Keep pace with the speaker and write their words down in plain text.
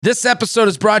This episode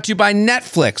is brought to you by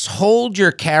Netflix. Hold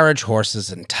your carriage horses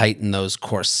and tighten those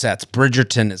corsets.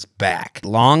 Bridgerton is back.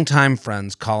 Longtime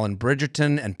friends Colin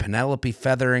Bridgerton and Penelope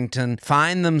Featherington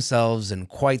find themselves in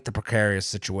quite the precarious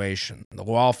situation. The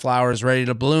wallflower is ready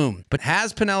to bloom. But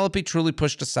has Penelope truly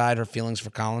pushed aside her feelings for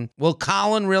Colin? Will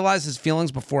Colin realize his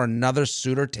feelings before another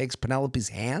suitor takes Penelope's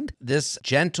hand? This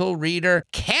gentle reader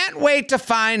can't wait to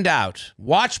find out.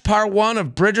 Watch part 1 of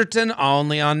Bridgerton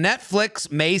only on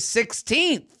Netflix May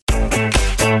 16th.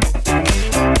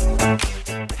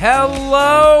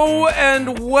 Hello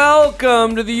and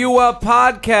welcome to the U Up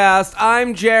Podcast.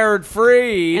 I'm Jared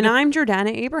Freed. And I'm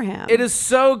Jordana Abraham. It is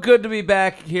so good to be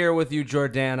back here with you,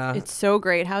 Jordana. It's so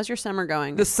great. How's your summer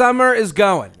going? The summer is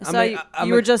going.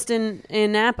 You were just in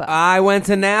Napa. I went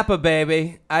to Napa,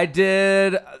 baby.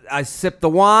 I sipped the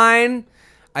wine.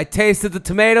 I tasted the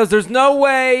tomatoes. There's no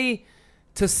way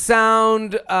to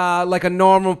sound like a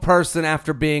normal person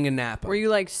after being in Napa. Were you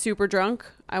like super drunk?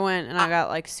 I went and I got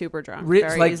like super drunk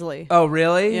very easily. Oh,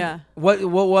 really? Yeah. What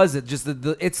was it? Just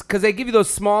it's because they give you those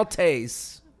small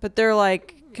tastes, but they're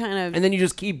like kind of, and then you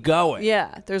just keep going.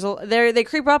 Yeah. They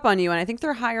creep up on you, and I think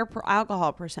they're higher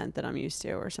alcohol percent than I'm used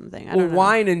to, or something. I don't know.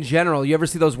 Wine in general. You ever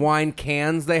see those wine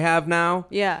cans they have now?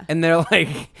 Yeah. And they're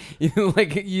like,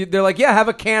 they're like, yeah, have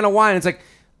a can of wine. It's like,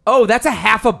 oh, that's a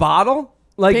half a bottle.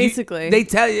 Like basically, they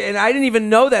tell you, and I didn't even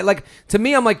know that. Like to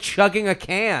me, I'm like chugging a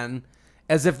can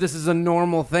as if this is a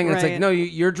normal thing. Right. It's like, no,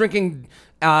 you're drinking,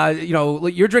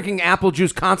 you're drinking apple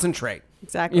juice concentrate.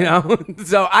 Exactly.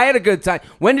 So I had a good time.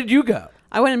 When did you go?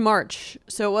 I went in March,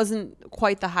 so it wasn't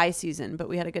quite the high season, but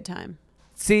we had a good time.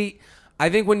 See, I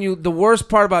think the worst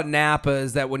part about Napa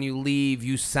is that when you leave,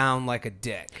 you sound like a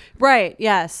dick. Right.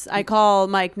 Yes. I call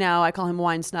Mike now. I call him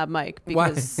Wine Snob Mike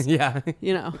because, yeah,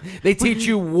 they teach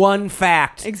you one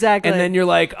fact. Exactly. And then you're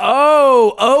like,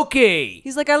 oh, okay.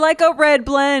 He's like, I like a red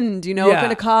blend,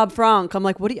 kind of Cab Franc. I'm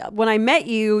like, when I met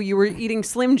you, you were eating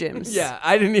Slim Jims. Yeah.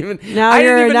 I didn't even. Now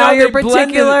you're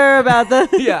particular about the.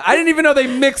 Yeah. I didn't even know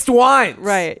they mixed wines.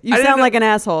 Right. You sound like an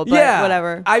asshole, but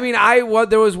whatever. I mean,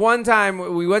 there was one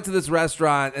time we went to this restaurant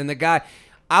and the guy,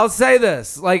 I'll say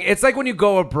this, like it's like when you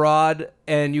go abroad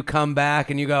and you come back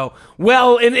and you go,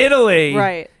 well, in Italy,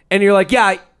 right? And you're like,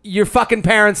 yeah, your fucking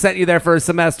parents sent you there for a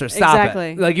semester. Stop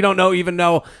exactly. it. Like you don't even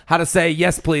know how to say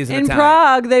yes, please in Italian.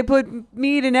 Prague, they put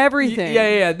meat in everything.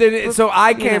 Yeah. So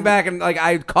I came back and like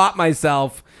I caught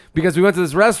myself because we went to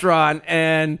this restaurant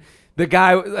and the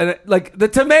guy, like the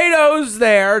tomatoes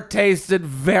there tasted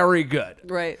very good.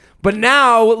 Right. But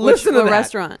now listen to that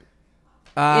restaurant.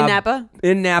 In Napa?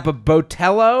 In Napa.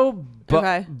 Botello?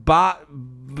 Okay.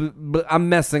 I'm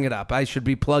messing it up. I should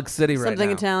be Plug City right now.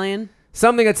 Something Italian?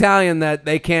 Something Italian that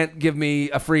they can't give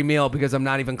me a free meal because I'm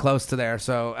not even close to there,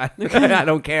 so I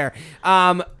don't care.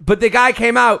 But the guy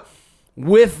came out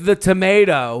with the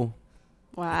tomato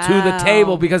to the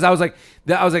table because I was like,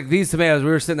 these tomatoes, we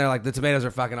were sitting there like, the tomatoes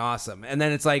are fucking awesome. And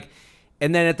then it's like,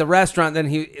 and then at the restaurant,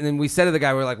 then we said to the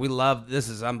guy, we were like, we love, this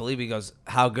is unbelievable. He goes,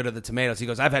 how good are the tomatoes? He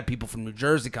goes, I've had people from New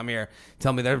Jersey come here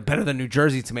tell me they're better than New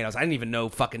Jersey tomatoes. I didn't even know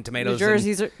fucking tomatoes. New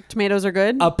Jersey's tomatoes are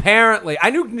good? Apparently. I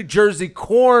knew New Jersey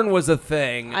corn was a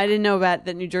thing. I didn't know that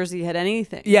New Jersey had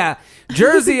anything. Yeah.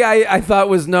 Jersey, I thought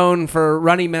was known for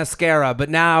runny mascara, but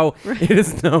now it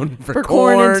is known for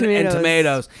corn and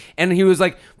tomatoes. And he was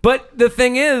like, but the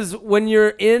thing is, when you're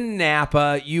in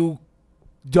Napa, you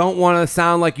don't want to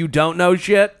sound like you don't know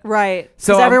shit. Right.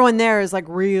 So everyone there is like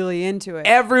really into it.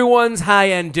 Everyone's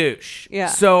high-end douche. Yeah.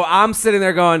 So I'm sitting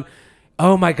there going,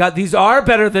 oh my God, these are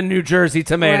better than New Jersey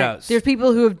tomatoes. Right. There's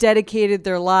people who have dedicated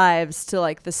their lives to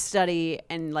like the study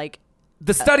and like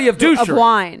the study of douchery. Of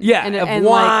wine. Yeah, and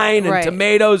wine and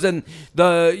tomatoos and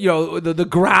the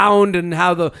ground and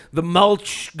how the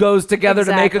mulch goes together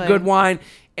to make a good wine.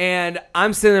 And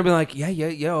I'm sitting there being like, yeah,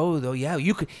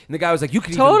 you could. And the guy was like, you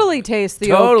could totally taste the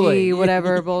oaky,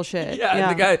 whatever bullshit. Yeah.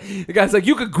 And the guy's like,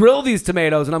 you could grill these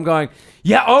tomatoes. And I'm going,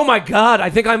 yeah, oh my God, I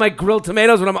think I might grill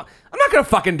tomatoes. But I'm not going to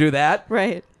fucking do that.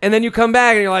 Right. And then you come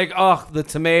back and you're like, oh, the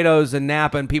tomatoes in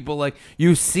Napa. And people like,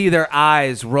 you see their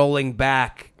eyes rolling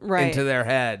back into their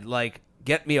head. Like,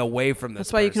 get me away from this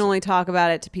That's why you can only talk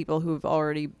about it to people who've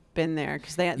already been there.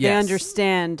 Because they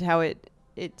understand how it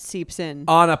seeps in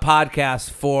on a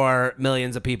podcast for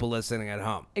millions of people listening at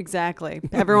home. Exactly.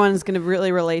 Everyone's going to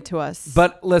really relate to us.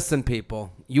 But listen,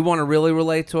 people, you want to really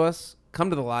relate to us?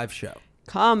 Come to the live show.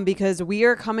 Come, because we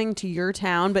are coming to your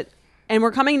town, and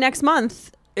we're coming next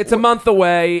month. It's a month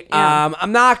away. Yeah.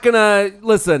 I'm not going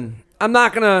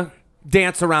to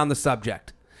dance around the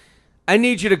subject. I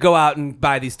need you to go out and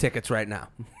buy these tickets right now.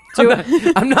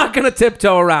 I'm not going to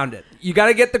tiptoe around it. You got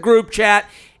to get the group chat.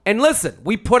 And listen,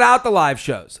 we put out the live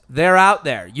shows. They're out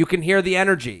there. You can hear the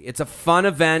energy. It's a fun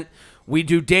event. We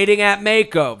do dating app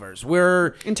makeovers.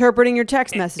 We're interpreting your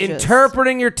text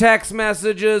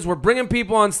messages. We're bringing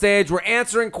people on stage. We're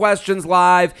answering questions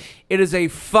live. It is a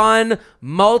fun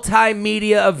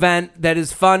multimedia event that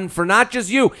is fun for not just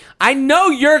you. I know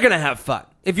you're going to have fun.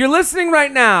 If you're listening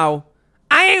right now,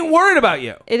 I ain't worried about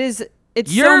you. It's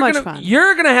so much fun.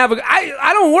 You're going to have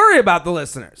I don't worry about the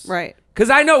listeners. Right. Because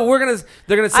I know they're going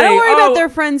to say, I don't worry about their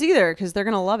friends either because they're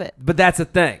going to love it. But that's the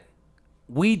thing.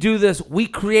 We do this. We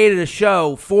created a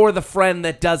show for the friend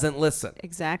that doesn't listen.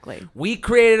 Exactly. We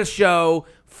created a show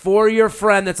for your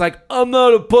friend that's like, I'm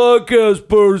not a podcast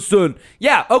person.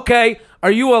 Yeah, okay.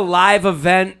 Are you a live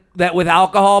event that with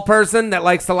alcohol person that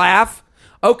likes to laugh?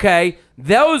 Okay.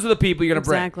 Those are the people you're going to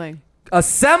bring. Exactly.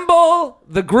 Assemble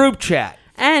the group chat.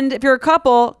 And if you're a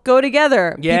couple, go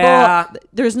together. Yeah. People,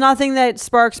 there's nothing that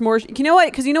sparks more. You know what?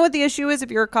 Because you know what the issue is?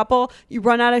 If you're a couple, you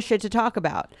run out of shit to talk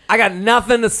about. I got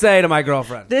nothing to say to my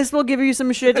girlfriend. This will give you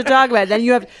some shit to talk about. Then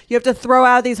you have to throw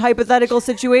out these hypothetical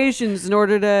situations in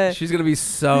order to... She's going to be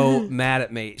so mad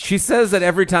at me. She says that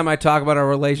every time I talk about our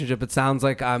relationship, it sounds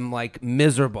like I'm like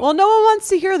miserable. Well, no one wants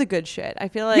to hear the good shit. I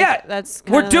feel like that's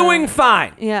we're doing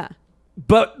fine. Yeah.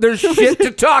 But there's shit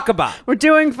to talk about. We're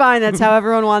doing fine. That's how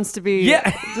everyone wants to be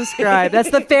described.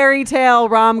 That's the fairy tale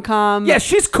rom-com. Yeah,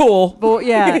 she's cool. But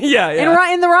yeah.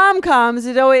 yeah. In the rom-coms,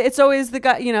 it's always the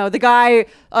guy, the guy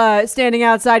standing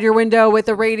outside your window with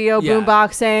a radio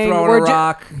boombox saying, throwing a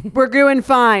rock. We're doing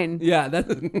fine. Yeah.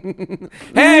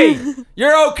 Hey,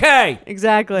 you're okay.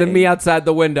 Exactly. Than me outside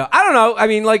the window. I don't know. I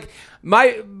mean, like,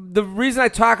 the reason I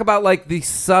talk about, like, the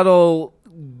subtle...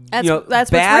 That's what's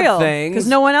bad real, things. because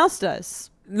no one else does.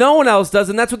 No one else does,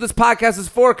 and that's what this podcast is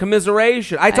for,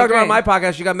 commiseration. I talked about my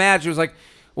podcast. She got mad. She was like,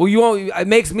 well, you won't... It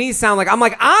makes me sound like... I'm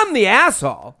like, I'm the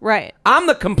asshole. Right. I'm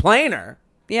the complainer.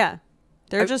 Yeah.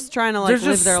 They're just trying to,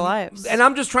 live their lives. And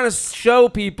I'm just trying to show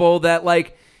people that,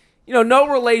 like, no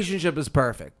relationship is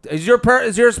perfect. Is yours perfect?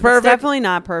 It's definitely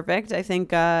not perfect. I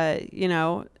think, I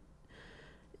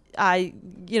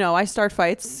start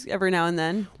fights every now and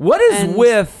then. What is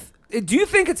with... Do you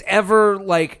think it's ever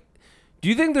like... Do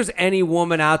you think there's any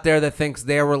woman out there that thinks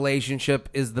their relationship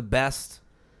is the best?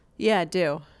 Yeah, I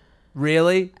do.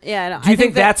 Really? Yeah. Do you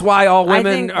think that's why all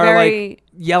women are like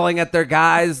yelling at their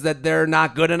guys that they're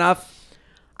not good enough?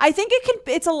 I think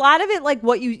it's a lot of it like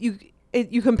what you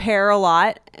compare a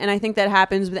lot, and I think that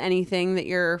happens with anything that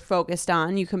you're focused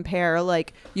on. You compare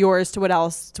like yours to what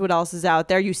else is out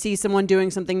there. You see someone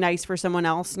doing something nice for someone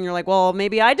else, and you're like, well,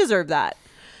 maybe I deserve that.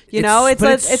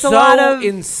 It's so a lot of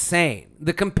insane.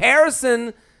 The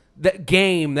comparison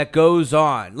game that goes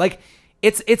on, like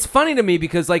it's funny to me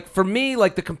because like for me,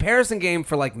 like the comparison game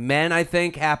for like men, I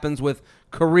think happens with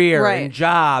career and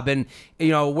job and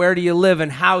where do you live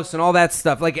and house and all that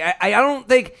stuff. Like I don't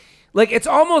think like it's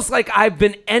almost like I've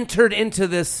been entered into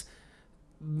this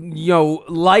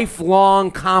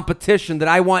lifelong competition that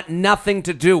I want nothing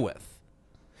to do with.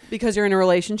 Because you're in a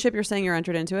relationship, you're saying you're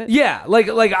entered into it? Yeah, like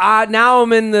now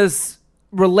I'm in this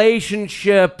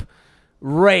relationship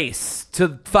race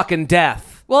to fucking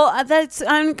death. Well,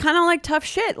 I'm kind of like tough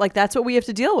shit. Like that's what we have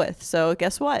to deal with. So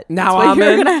guess what? Now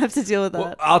you're gonna have to deal with that.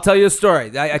 Well, I'll tell you a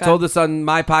story. I told this on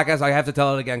my podcast. I have to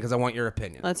tell it again because I want your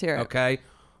opinion. Let's hear it. Okay,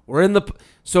 we're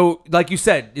so like you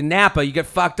said in Napa, you get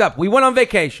fucked up. We went on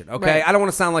vacation. Okay, right. I don't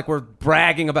want to sound like we're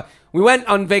bragging about. We went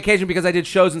on vacation because I did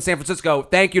shows in San Francisco.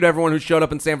 Thank you to everyone who showed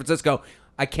up in San Francisco.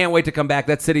 I can't wait to come back.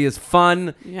 That city is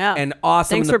fun and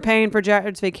awesome. Thanks for paying for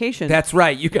Jared's vacation. That's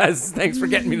right. You guys, thanks for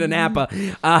getting me to Napa.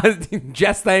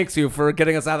 Jess, thanks you for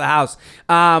getting us out of the house.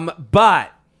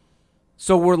 But,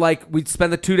 so we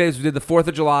spent the 2 days. We did the 4th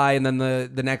of July and then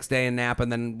the next day in Napa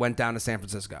and then went down to San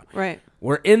Francisco. Right.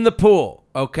 We're in the pool,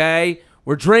 okay?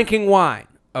 We're drinking wine,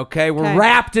 okay? We're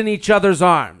wrapped in each other's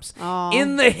arms. Aww.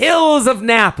 In the hills of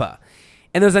Napa.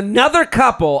 And there's another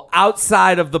couple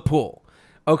outside of the pool.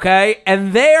 Okay?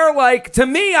 And they're like, to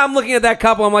me, I'm looking at that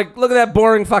couple. I'm like, look at that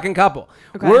boring fucking couple.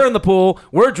 Okay. We're in the pool.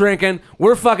 We're drinking.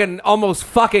 We're fucking almost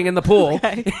fucking in the pool.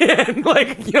 Okay. And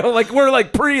we're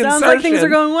like pre-insertion. Sounds like things are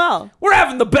going well. We're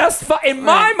having the best in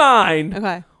my mind.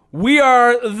 Okay. We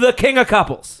are the king of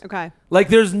couples. Okay. Like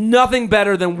there's nothing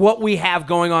better than what we have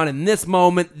going on in this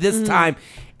moment, this time.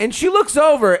 And she looks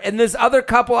over and this other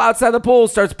couple outside the pool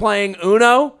starts playing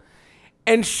Uno.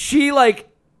 And she like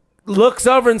looks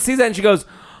over and sees that and she goes,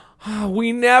 oh,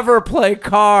 we never play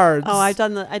cards. Oh, I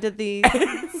did the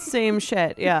same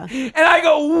shit. Yeah. And I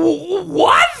go,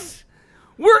 what?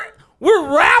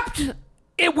 We're wrapped.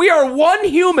 We are one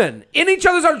human in each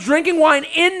other's arms drinking wine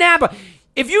in Napa.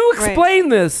 If you explain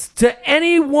this to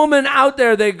any woman out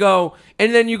there, they go,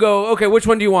 And then you go, okay, which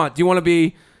one do you want? Do you want to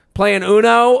be playing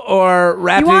Uno or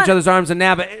wrapped in each other's arms and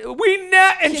napping?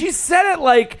 And she said it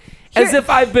like as if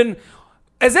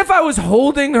I was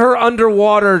holding her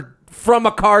underwater from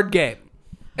a card game,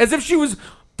 as if she was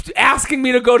asking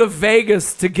me to go to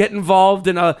Vegas to get involved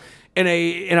in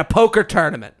a poker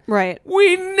tournament. Right.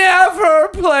 We never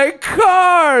play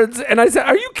cards. And I said,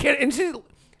 "Are you kidding?" And she,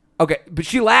 okay, but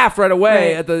she laughed right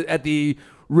away at the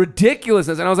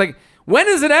ridiculousness. And I was like, "When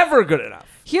is it ever good enough?"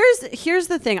 Here's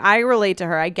the thing. I relate to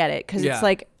her. I get it because it's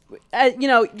like,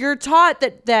 you're taught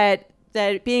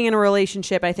that being in a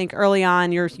relationship, I think early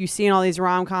on, you see in all these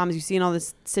rom-coms, you see in all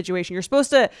this situation, you're supposed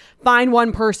to find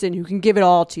one person who can give it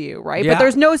all to you, right? Yeah. But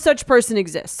there's no such person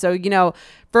exists. So,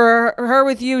 for her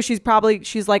with you, she's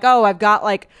like, oh, I've got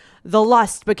like the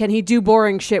lust, but can he do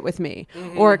boring shit with me?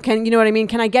 Mm-hmm. Or can, you know what I mean?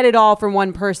 Can I get it all from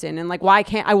one person? And like, why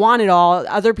can't I want it all?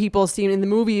 Other people seem in the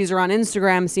movies or on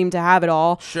Instagram seem to have it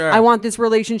all. Sure. I want this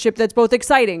relationship that's both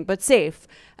exciting, but safe.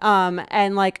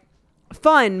 And like,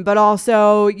 fun, but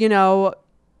also,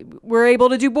 we're able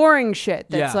to do boring shit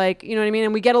that's like, you know what I mean,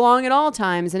 and we get along at all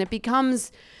times, and it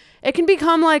can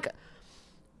become like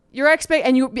you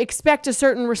expect a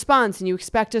certain response and you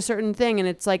expect a certain thing, and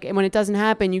it's like, and when it doesn't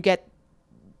happen, you get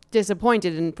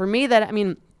disappointed. And for me, I got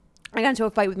into a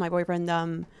fight with my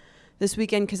boyfriend this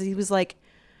weekend because he was like,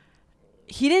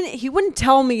 he wouldn't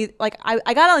tell me, like,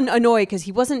 I got annoyed because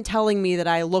he wasn't telling me that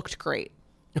I looked great.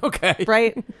 Okay.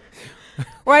 Right?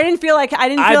 Or I didn't feel like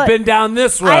I've been down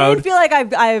this road. I didn't feel like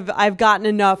I've gotten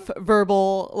enough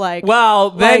verbal, like.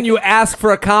 Well, then you ask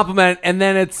for a compliment, and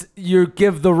then you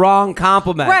give the wrong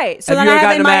compliment. Right. So then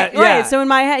So in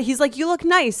my head, he's like, "You look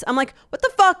nice." I'm like, "What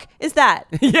the fuck is that?"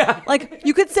 Yeah. Like,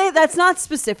 you could say that's not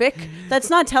specific. That's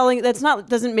not telling.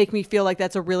 Doesn't make me feel like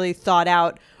that's a really thought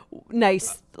out,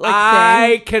 nice. Like,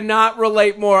 I thing. cannot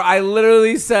relate more. I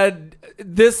literally said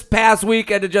this past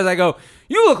weekend to Jess, I go,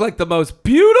 "You look like the most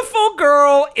beautiful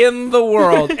girl in the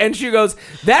world." And she goes,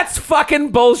 "That's fucking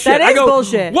bullshit." That is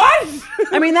bullshit. What?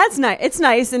 I mean, that's nice. It's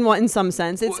nice in some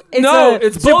sense. It's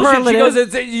bullshit. She goes,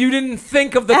 "You didn't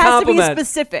think of the compliment." It has to be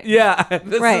specific. Yeah,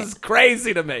 this is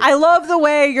crazy to me. I love the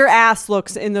way your ass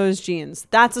looks in those jeans.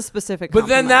 That's a specific compliment.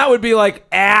 But then that would be like,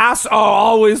 ass,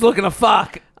 always looking to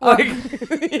fuck. Like,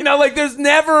 like there's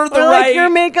never the right. Like,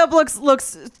 your makeup looks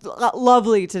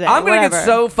lovely today. I'm gonna get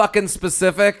so fucking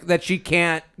specific that she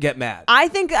can't get mad.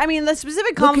 The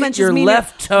specific compliment your just mean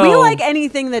left toe. We like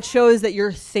anything that shows that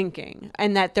you're thinking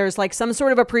and that there's like some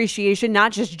sort of appreciation,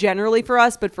 not just generally for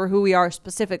us, but for who we are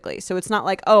specifically. So it's not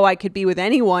like, oh, I could be with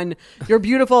anyone. You're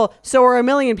beautiful. So are a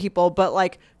million people. But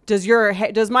like,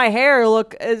 does my hair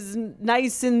look as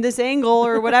nice in this angle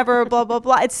or whatever, blah, blah,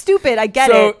 blah. It's stupid. I get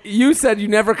it. So you said you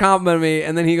never complimented me,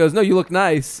 and then he goes, "No, you look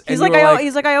nice." He's like,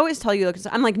 I always tell you look.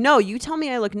 I'm like, no, you tell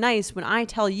me I look nice when I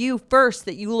tell you first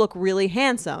that you look really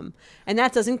handsome, and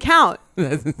that doesn't count.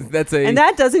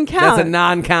 That doesn't count. That's a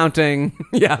non-counting.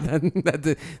 Yeah,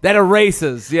 that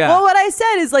erases. Yeah. Well, what I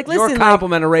said is like, listen, your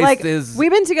compliment erased is.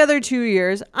 We've been together 2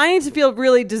 years. I need to feel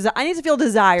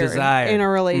desired in a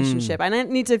relationship. I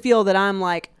need to feel that I'm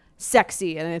like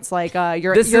sexy, and it's like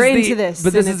you're into this.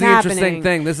 But this is the happening. Interesting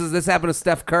thing. This happened to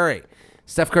Steph Curry.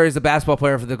 Steph Curry is the basketball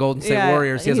player for the Golden State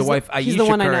Warriors. He has a wife, Ayesha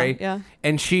Curry,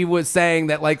 and she was saying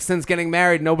that like since getting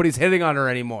married, nobody's hitting on her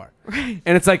anymore. Right.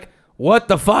 And it's like, what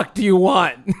the fuck do you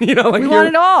want? We want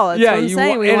it all. That's what I'm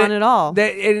saying. We want it all.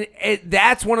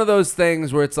 That's one of those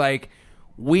things where it's like,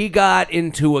 we got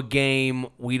into a game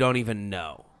we don't even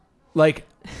know. Like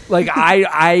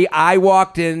I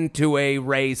walked into a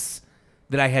race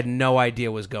that I had no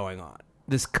idea was going on.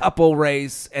 This couple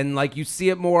race, and like you see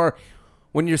it more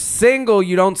when you're single.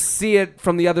 You don't see it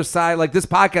from the other side. Like this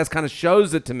podcast kind of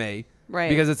shows it to me, right?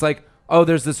 Because it's like, oh,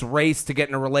 there's this race to get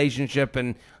in a relationship,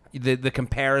 and the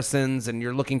comparisons, and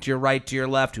you're looking to your right, to your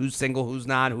left, who's single, who's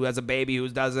not, who has a baby, who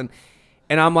doesn't.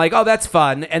 And I'm like, oh, that's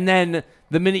fun. And then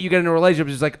the minute you get in a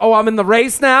relationship, it's like, oh, I'm in the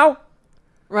race now?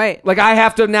 Right. Like I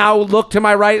have to now look to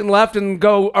my right and left and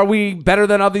go, are we better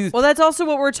than all these? Well, that's also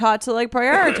what we're taught to like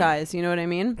prioritize. You know what I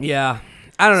mean? Yeah.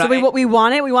 I don't know. So we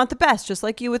want it. We want the best, just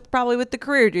like you with the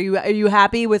career. Are you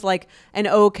happy with like an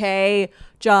okay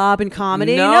job in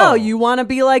comedy? No, you want to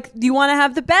be like, you want to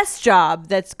have the best job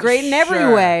that's great in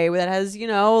every way, that has,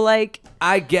 like.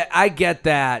 I get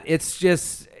that. It's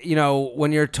just,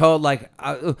 when you're told like,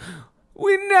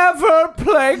 we never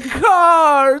play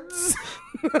cards.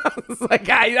 Like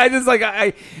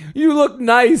you look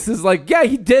nice. Is like, yeah,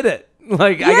 he did it.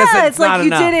 Like, I guess it's like not you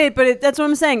enough. did it, but that's what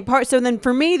I'm saying. So then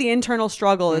for me, the internal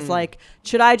struggle is like,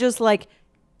 should I just like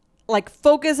like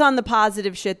focus on the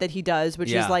positive shit that he does,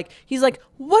 which Yeah. is like, he's like,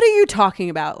 what are you talking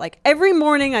about? Like every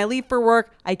morning I leave for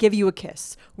work, I give you a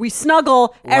kiss. We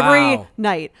snuggle every Wow.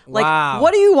 night. Like, Wow.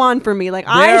 what do you want from me? Like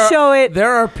I show it.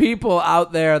 There are people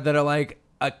out there that are like,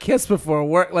 a kiss before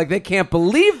work, like they can't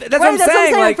believe that. That's Right, what I'm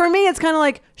saying. Like, for me, it's kind of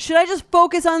like, should I just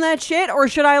focus on that shit or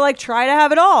should I like try to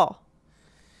have it all?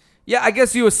 yeah, I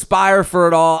guess you aspire for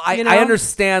it all. You know? I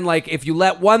understand. Like, if you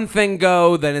let one thing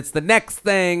go, then it's the next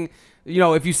thing. You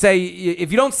know, if you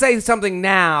don't say something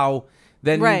now,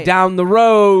 then Right. down the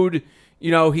road,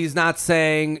 you know, he's not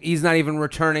even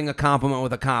returning a compliment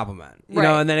with a compliment. You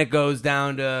know, Right. and then it goes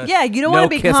down to Yeah, you don't no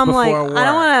want to kiss become like, before I work.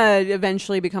 don't want to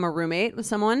eventually become a roommate with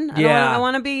someone. I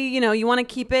want to be, you know, you want to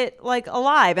keep it like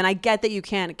alive. And I get that you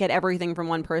can't get everything from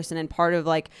one person. And part of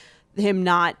like him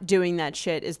not doing that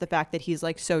shit is the fact that he's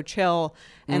like so chill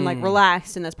and like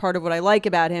relaxed. And that's part of what I like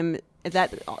about him.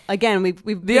 That again, we've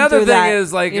The been other through thing that,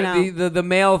 is like you know. the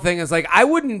male thing is like, I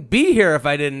wouldn't be here if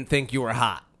I didn't think you were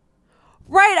hot.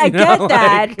 Right, I get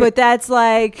that, but that's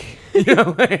like, You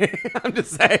know, I'm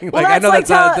just saying. well, Like, I know like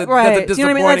that's a right. disappointing Do you know what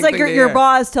I mean? That's like thing to your hear.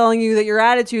 boss telling you that your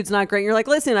attitude's not great. You're like,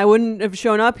 listen, I wouldn't have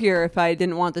shown up here if I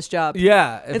didn't want this job.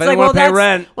 Yeah, if It's I like, didn't well, want to pay that's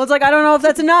rent, well, it's like I don't know if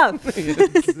that's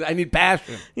enough. I need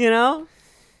passion. You know?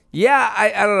 Yeah,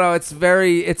 I don't know. It's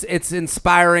very it's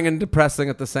inspiring and depressing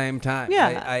at the same time.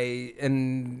 Yeah.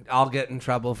 And I'll get in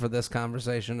trouble for this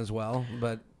conversation as well,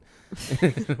 but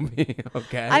it'll be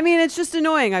okay. I mean, it's just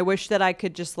annoying. I wish that I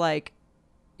could just like,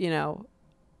 you know,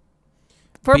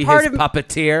 for be part his of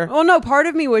puppeteer. well, no, part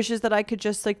of me wishes that I could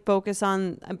just like focus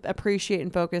on appreciate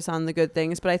and focus on the good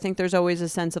things, but I think there's always a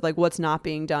sense of like what's not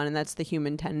being done, and that's the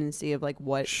human tendency of like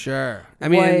what. Sure. I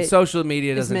mean, what social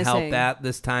media is doesn't help missing. that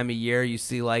this time of year. You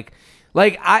see,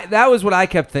 that was what I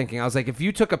kept thinking. I was like, if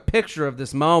you took a picture of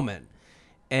this moment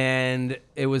and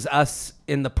it was us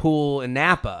in the pool in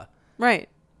Napa, Right.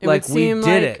 It like would we seem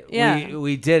did like, it. Yeah.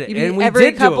 We did it. You'd be- And we every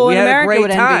did do couple it. We in had America a great would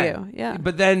envy time. you. Yeah.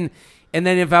 But then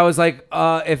if I was like,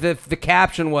 if the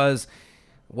caption was,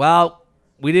 well,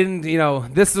 we didn't, you know,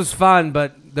 this was fun,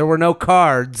 but there were no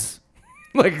cards.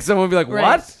 Like someone would be like,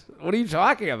 Right. what? What are you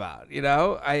talking about? You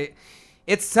know,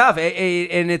 it's tough.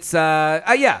 And it's,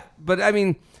 yeah. But I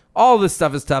mean, all this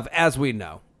stuff is tough, as we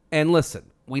know. And listen,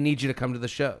 we need you to come to the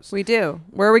shows. We do.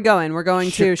 Where are we going? We're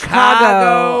going to Chicago.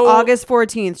 Chicago, August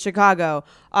 14th, Chicago,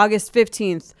 August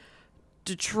 15th,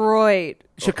 Detroit,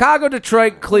 Chicago,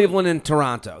 Detroit, Cleveland, and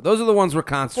Toronto. Those are the ones we're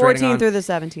concentrating 14th on. through the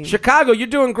 17th. Chicago, you're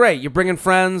doing great. You're bringing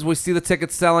friends. We see the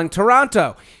tickets selling.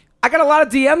 Toronto, I got a lot of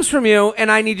DMs from you,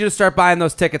 and I need you to start buying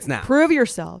those tickets now. Prove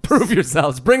yourselves. Prove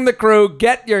yourselves. Bring the crew.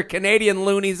 Get your Canadian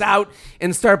loonies out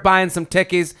and start buying some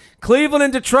tickies. Cleveland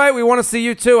and Detroit, we want to see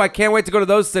you too. I can't wait to go to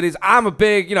those cities. I'm a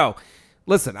big, you know,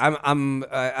 listen. I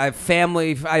have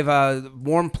family. I have a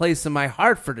warm place in my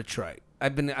heart for Detroit.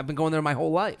 I've been going there my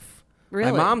whole life.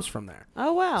 Really? My mom's from there.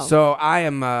 Oh, wow. So I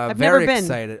am I've very never been,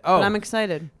 excited. but I'm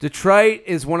excited. Detroit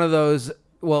is one of those.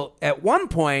 Well, at one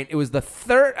point, it was the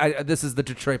third. This is the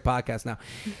Detroit podcast now.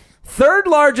 Third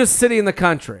largest city in the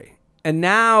country. And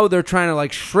now they're trying to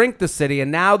like shrink the city.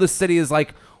 And now the city is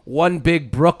like one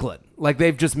big Brooklyn. Like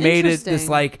they've just made it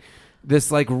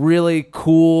this really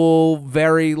cool,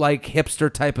 very like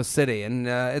hipster type of city. And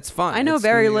it's fun. I know It's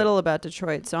very gonna be little about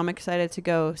Detroit, so I'm excited to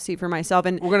go see for myself.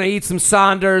 And We're going to eat some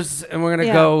Saunders and we're going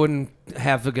to go and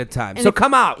have a good time. So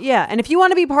come out. Yeah, and if you want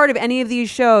to be part of any of these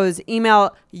shows,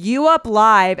 email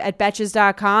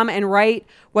youuplive@betches.com and write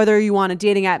whether you want a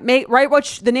dating app. Write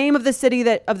the name of the city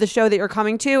of the show that you're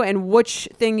coming to and which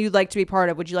thing you'd like to be part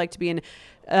of. Would you like to be in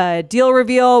deal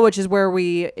reveal, which is where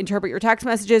we interpret your text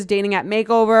messages, dating app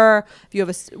makeover, if you have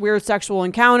a weird sexual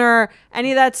encounter,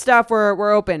 any of that stuff,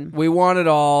 we're open. We want it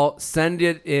all. Send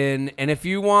it in. And if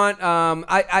you want,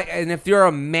 and if you're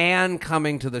a man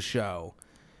coming to the show,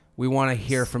 we want to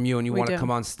hear from you and you want to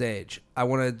come on stage. I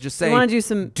want to just say, we want to do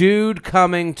some dude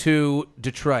coming to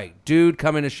Detroit, dude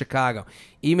coming to Chicago.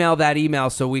 Email that email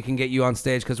so we can get you on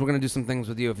stage because we're going to do some things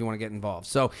with you if you want to get involved.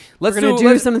 So let's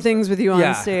do some things with you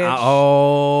on stage.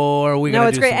 Are we going to do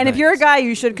it's great. some And if things? you're a guy,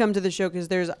 you should come to the show because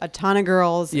there's a ton of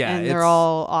girls and they're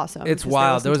all awesome. It's 'cause they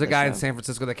wild. listen There was to a the guy in show. San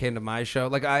Francisco that came to my show.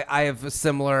 Like I have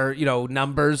similar,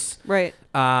 numbers. Right.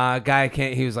 Guy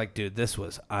came. He was like, "Dude, this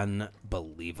was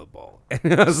unbelievable."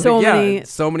 And I was So like, many-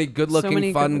 so many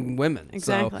good-looking, fun women.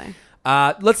 Exactly.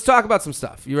 So, let's talk about some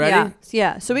stuff. You ready?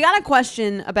 Yeah. So we got a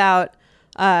question about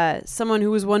someone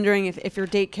who was wondering if your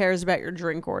date cares about your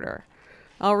drink order.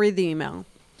 I'll read the email.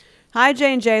 Hi,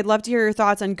 J&J. I'd love to hear your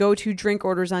thoughts on go-to drink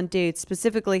orders on dates.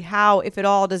 Specifically, how, if at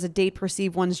all, does a date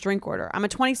perceive one's drink order? I'm a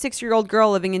 26-year-old girl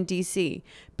living in D.C.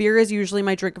 Beer is usually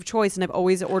my drink of choice, and I've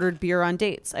always ordered beer on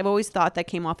dates. I've always thought that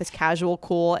came off as casual,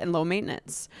 cool, and low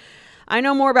maintenance. I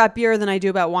know more about beer than I do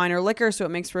about wine or liquor, so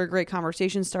it makes for a great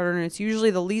conversation starter, and it's usually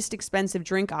the least expensive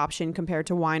drink option compared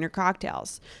to wine or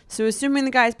cocktails. So assuming the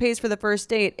guy pays for the first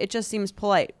date, it just seems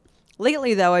polite.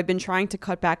 Lately, though, I've been trying to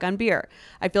cut back on beer.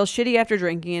 I feel shitty after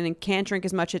drinking and can't drink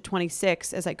as much at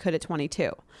 26 as I could at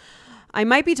 22. I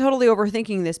might be totally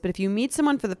overthinking this, but if you meet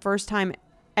someone for the first time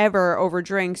ever over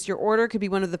drinks, your order could be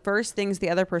one of the first things the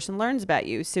other person learns about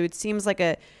you. So it seems like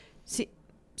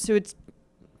So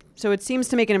it seems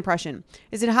to make an impression.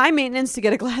 Is it high maintenance to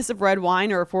get a glass of red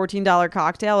wine or a $14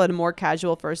 cocktail at a more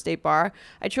casual first date bar?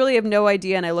 I truly have no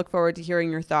idea, and I look forward to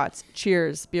hearing your thoughts.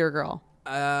 Cheers, beer girl.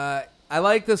 I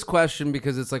like this question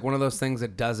because it's like one of those things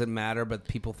that doesn't matter, but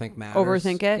people think matters.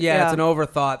 Overthink it? Yeah, it's an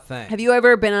overthought thing. Have you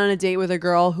ever been on a date with a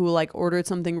girl who like ordered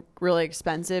something really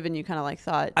expensive and you kind of like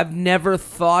thought? I've never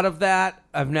thought of that.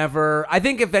 I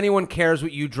think if anyone cares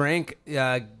what you drink,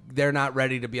 they're not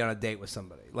ready to be on a date with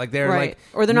somebody. Like they're right. like,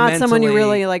 or they're not someone you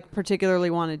really like particularly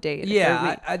want to date.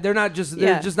 Yeah, they're not just.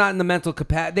 They're just not in the mental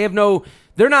capacity. They have no.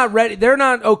 They're not ready. They're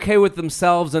not okay with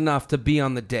themselves enough to be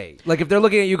on the date. Like if they're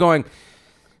looking at you going,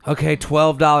 okay,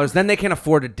 $12, then they can't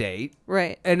afford a date.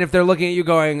 Right. And if they're looking at you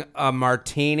going, a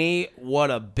martini, what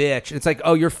a bitch. It's like,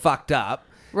 oh, you're fucked up.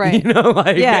 Right. You know,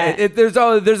 like yeah. There's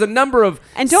a number of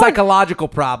psychological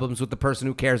problems with the person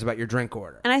who cares about your drink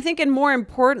order. And I think, and more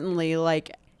importantly,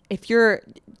 like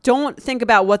don't think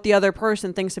about what the other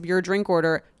person thinks of your drink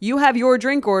order. You have your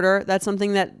drink order. That's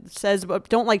something that says,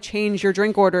 don't like change your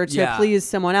drink order to please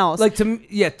someone else. Like to me,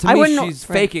 she's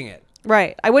faking it.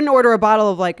 Right. I wouldn't order a bottle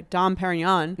of like Dom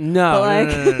Perignon. No.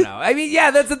 I mean,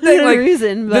 yeah, that's the thing. Like,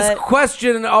 this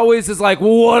question always is like,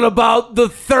 well, what about the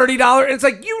 $30? It's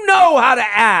like, you know how to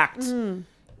act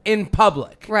in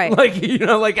public. Right. Like, you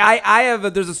know, like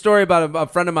there's a story about a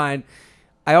friend of mine.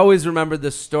 I always remember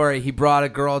this story. He brought a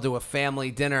girl to a family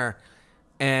dinner.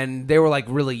 And they were like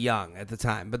really young at the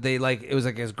time, but it was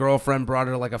like his girlfriend brought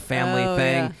her to like a family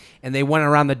thing, and they went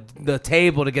around the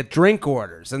table to get drink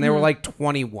orders, and they were like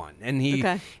 21,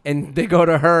 and and they go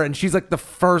to her, and she's like the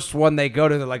first one they go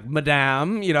to. They're like,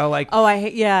 Madame, you know, like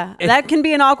that can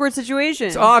be an awkward situation.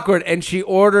 It's awkward, and she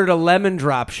ordered a lemon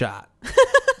drop shot.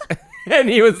 And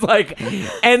he was like,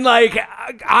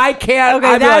 I can't.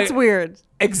 Okay, that's weird.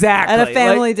 Exactly. At a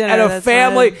family dinner. At a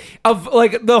family of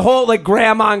like the whole like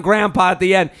grandma and grandpa at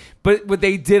the end. But what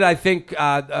they did, I think,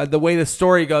 the way the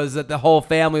story goes, is that the whole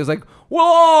family was like, we'll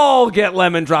all get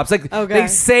lemon drops. Like they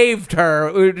saved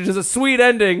her, which is a sweet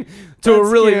ending to a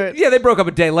really cute. Yeah, they broke up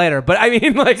a day later. But I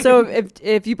mean, like, so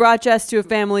if you brought Jess to a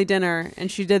family dinner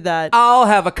and she did that, I'll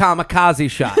have a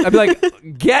kamikaze shot. I'd be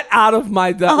like, get out of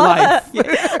my life. I'll have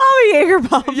a Jaeger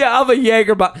bomb. Yeah, I'll have a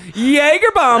Jaeger bomb.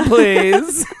 Jaeger bomb,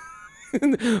 please.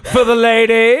 For the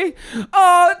lady.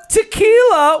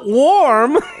 Tequila,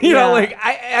 warm. You know, like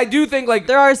I do think like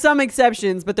there are some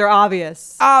exceptions, but they're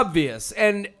obvious.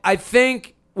 And I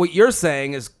think what you're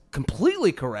saying is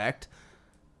completely correct.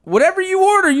 Whatever you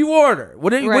order, you order.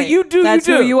 What you do, That's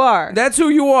you do. Who you are. That's who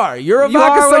you are. You're a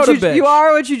vodka soda bitch. You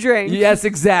are what you drink. Yes,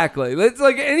 exactly. It's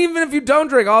like, and even if you don't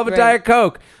drink, I'll have a Diet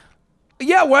Coke.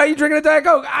 Yeah, why are you drinking a Diet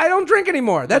Coke? I don't drink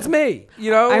anymore. That's me.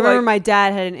 You know. I remember my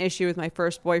dad had an issue with my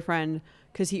first boyfriend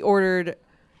because he ordered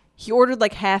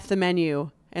like half the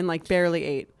menu and like barely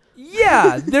ate.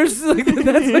 Yeah, there's like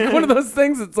that's like one of those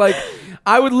things. It's like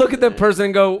I would look at that person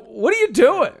and go, "What are you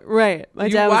doing?" Right. My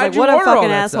dad was like, "What a fucking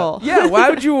asshole." Yeah. Why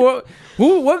would you?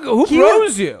 Who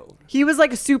bros you? He was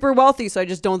like super wealthy, so I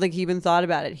just don't think he even thought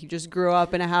about it. He just grew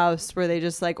up in a house where they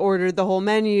just like ordered the whole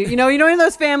menu. You know, in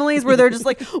those families where they're just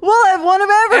like, we'll have one of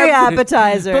every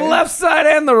appetizer. The left side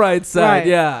and the right side. Right.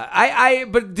 Yeah.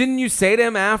 But didn't you say to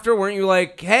him after, weren't you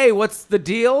like, hey, what's the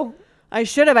deal? I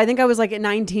should have. I think I was like at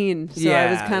 19. So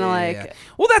I was kind of like. Yeah.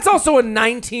 Well, that's also a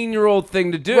 19-year-old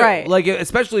thing to do. Right. Like,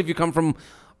 especially if you come from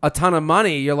a ton of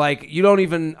money, you're like, you don't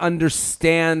even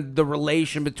understand the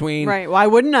relation between. Right. Why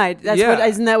wouldn't I?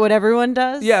 Isn't that what everyone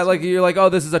does? Yeah. Like, you're like, oh,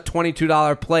 this is a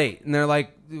 $22 plate. And they're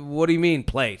like, what do you mean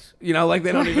plate? You know, like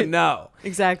they don't even know.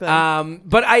 Exactly.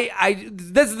 But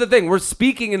this is the thing. We're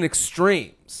speaking in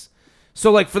extremes.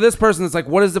 So like for this person, it's like,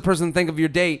 what does the person think of your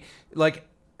date? Like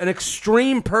an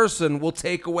extreme person will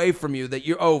take away from you that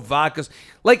vodka's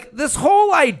like this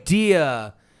whole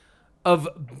idea of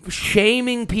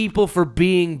shaming people for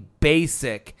being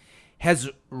basic has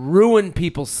ruined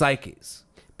people's psyches.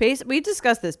 We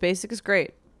discussed this. Basic is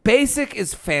great. Basic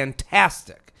is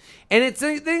fantastic. And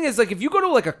the thing is like if you go to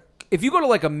like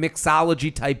a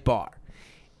mixology type bar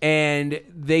and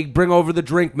they bring over the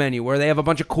drink menu where they have a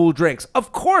bunch of cool drinks.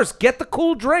 Of course, get the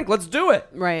cool drink. Let's do it.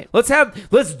 Right. Let's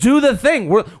do the thing.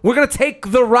 We're gonna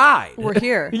take the ride. We're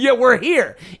here. Yeah, we're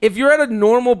here. If you're at a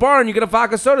normal bar and you get a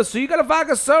vodka soda, so you got a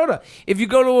vodka soda. If you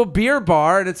go to a beer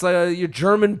bar and it's like your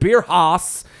German beer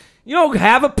Haas,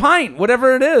 have a pint,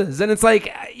 whatever it is. And it's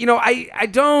like, I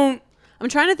don't. I'm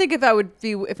trying to think if I would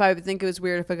think it was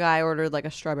weird if a guy ordered like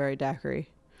a strawberry daiquiri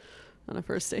on a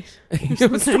first date.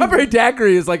 Strawberry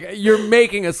daiquiri is like you're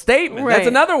making a statement. Right. That's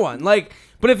another one. Like,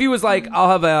 but if he was like,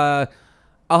 I'll have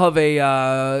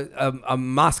a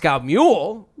Moscow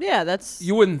Mule. Yeah,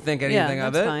 you wouldn't think anything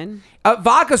of it. That's fine.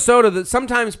 Vodka soda. That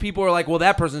sometimes people are like, well,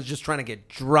 that person's just trying to get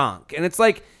drunk, and it's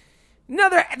like, no,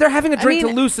 they're having a drink to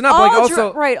loosen up.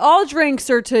 All drinks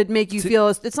are to make you feel.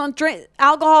 It's not drink.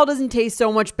 Alcohol doesn't taste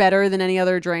so much better than any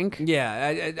other drink.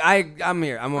 Yeah, I'm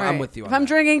here. I'm with you. If I'm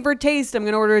drinking for taste, I'm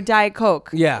gonna order a Diet Coke.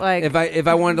 Yeah, like if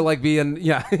I wanted to like be in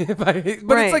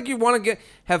it's like you want to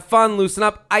have fun, loosen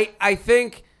up. I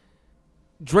think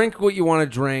drink what you want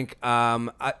to drink.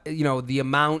 The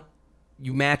amount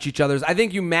you match each other's. I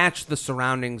think you match the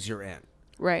surroundings you're in.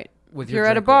 Right. If you're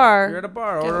at a bar,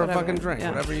 order a fucking drink,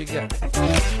 whatever you get.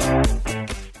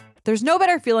 There's no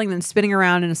better feeling than spinning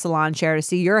around in a salon chair to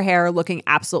see your hair looking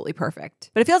absolutely perfect.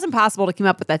 But it feels impossible to keep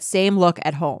up with that same look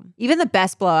at home. Even the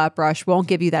best blowout brush won't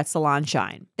give you that salon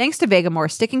shine. Thanks to Vegamore,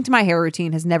 sticking to my hair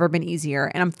routine has never been easier,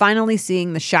 and I'm finally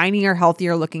seeing the shinier,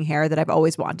 healthier looking hair that I've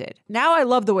always wanted. Now I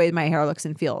love the way my hair looks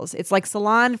and feels. It's like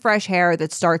salon fresh hair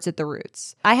that starts at the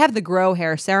roots. I have the Grow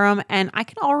Hair Serum, and I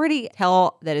can already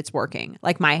tell that it's working.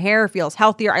 Like, my hair feels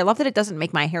healthier. I love that it doesn't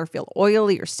make my hair feel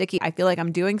oily or sticky. I feel like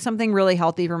I'm doing something really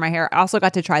healthy for my hair. I also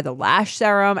got to try the lash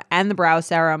serum and the brow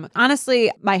serum.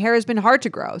 Honestly, my hair has been hard to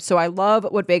grow, so I love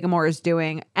what Vegamore is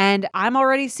doing, and I'm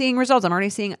already seeing results. I'm already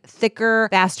seeing thicker,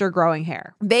 faster growing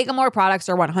hair. Vegamore products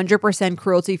are 100%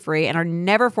 cruelty-free and are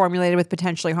never formulated with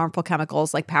potentially harmful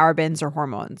chemicals like parabens or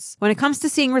hormones. When it comes to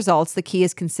seeing results, the key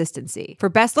is consistency. For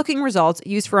best-looking results,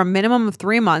 use for a minimum of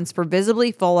 3 months for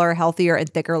visibly fuller, healthier,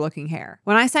 and thicker-looking hair.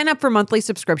 When I sign up for monthly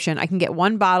subscription, I can get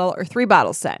 1 bottle or 3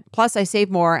 bottles sent. Plus, I save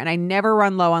more, and I never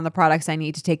run low on the products I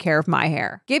need to take care of my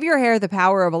hair. Give your hair the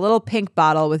power of a little pink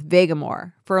bottle with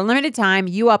Vegamore. For a limited time,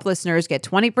 UP listeners get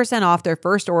 20% off their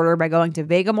first order by going to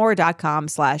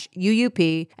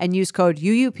vegamore.com/UUP and use code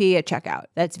UUP at checkout.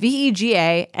 That's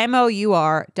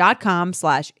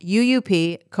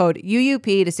VEGAMOUR.com/UUP, code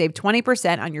UUP to save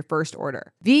 20% on your first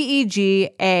order.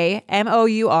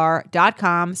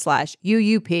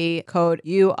 VEGAMOUR.com/UUP, code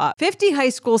UUP. 50 high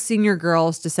school senior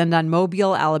girls descend on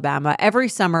Mobile, Alabama every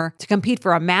summer to compete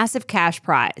for a massive cash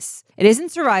prize. It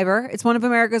isn't Survivor. It's one of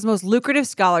America's most lucrative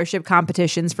scholarship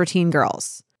competitions for teen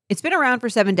girls. It's been around for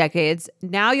 7 decades.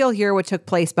 Now you'll hear what took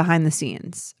place behind the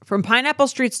scenes. From Pineapple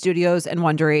Street Studios and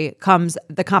Wondery comes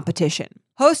The Competition.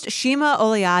 Host Shima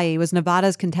Oliai was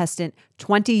Nevada's contestant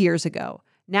 20 years ago.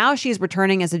 Now she's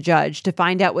returning as a judge to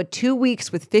find out what 2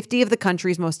 weeks with 50 of the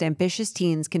country's most ambitious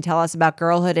teens can tell us about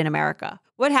girlhood in America.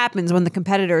 What happens when the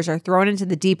competitors are thrown into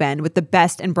the deep end with the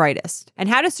best and brightest? And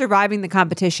how does surviving the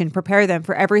competition prepare them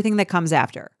for everything that comes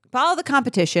after? Follow The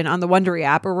Competition on the Wondery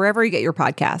app or wherever you get your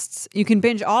podcasts. You can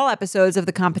binge all episodes of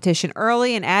The Competition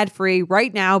early and ad-free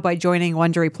right now by joining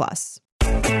Wondery Plus.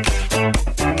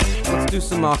 Let's do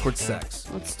some awkward sex.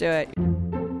 Let's do it. You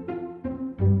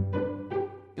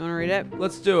want to read it?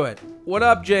 Let's do it. What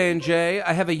up, J&J?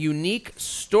 I have a unique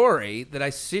story that I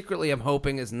secretly am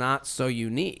hoping is not so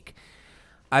unique.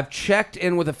 I've checked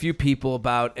in with a few people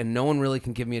about, and no one really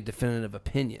can give me a definitive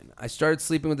opinion. I started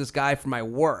sleeping with this guy for my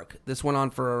work. This went on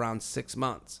for around 6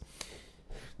 months.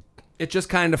 It just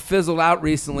kind of fizzled out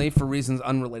recently for reasons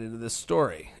unrelated to this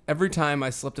story. Every time I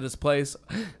slept at his place,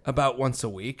 about once a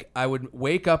week, I would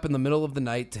wake up in the middle of the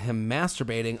night to him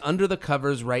masturbating under the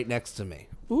covers right next to me.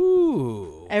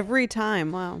 Ooh. Every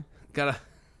time, wow.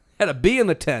 Had a bee in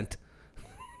the tent.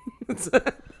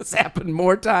 It's happened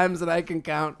more times than I can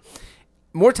count.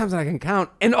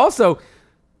 And also,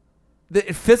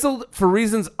 it fizzled for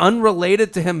reasons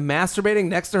unrelated to him masturbating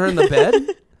next to her in the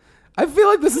bed. I feel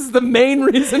like this is the main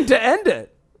reason to end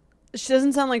it. She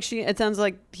doesn't sound like it sounds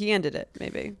like he ended it,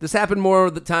 maybe. This happened more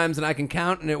of the times than I can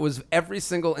count, and it was every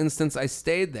single instance I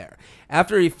stayed there.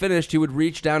 After he finished, he would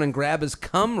reach down and grab his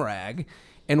cum rag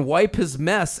and wipe his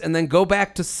mess and then go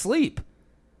back to sleep.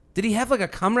 Did he have like a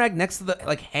cum rag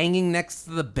hanging next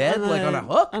to the bed, like on a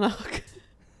hook? On a hook.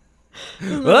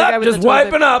 Just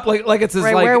wiping up like it's his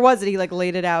right, where was it? He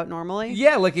laid it out normally?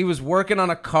 Yeah, like he was working on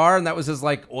a car and that was his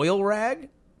oil rag.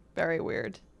 Very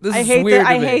weird. I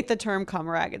hate the term cum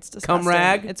rag. It's disgusting. Cum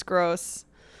rag? It's gross.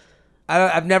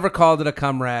 I've never called it a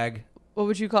cum rag. What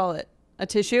would you call it? A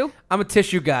tissue? I'm a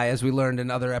tissue guy, as we learned in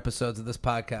other episodes of this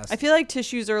podcast. I feel like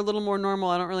tissues are a little more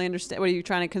normal. I don't really understand. What are you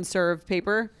trying to conserve?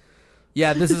 Paper?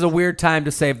 Yeah, this is a weird time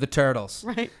to save the turtles.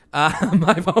 Right.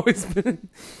 I've always been...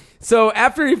 So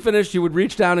after he finished, he would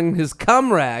reach down in his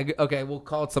cum rag. Okay, we'll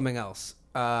call it something else.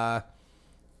 What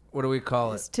do we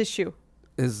call His it? tissue.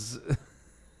 His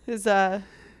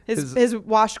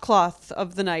washcloth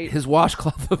of the night. His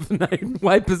washcloth of the night.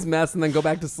 Wipe his mess and then go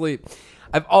back to sleep.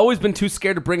 I've always been too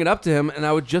scared to bring it up to him, and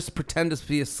I would just pretend to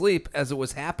be asleep as it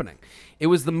was happening. It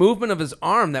was the movement of his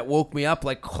arm that woke me up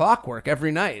like clockwork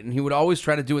every night, and he would always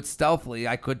try to do it stealthily,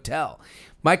 I could tell.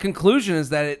 My conclusion is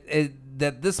that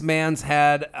that this man's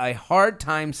had a hard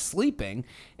time sleeping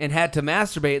and had to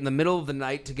masturbate in the middle of the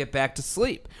night to get back to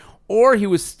sleep. Or he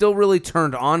was still really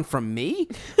turned on from me.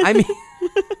 I mean...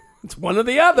 It's one or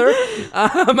the other.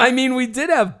 I mean, we did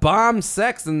have bomb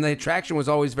sex, and the attraction was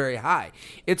always very high.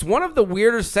 It's one of the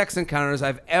weirdest sex encounters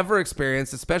I've ever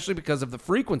experienced, especially because of the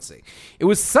frequency. It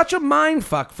was such a mind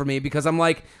fuck for me because I'm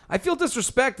like, I feel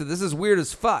disrespected. This is weird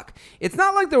as fuck. It's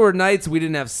not like there were nights we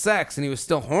didn't have sex and he was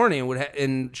still horny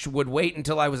and would wait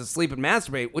until I was asleep and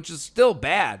masturbate, which is still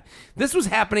bad. This was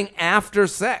happening after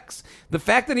sex. The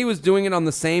fact that he was doing it on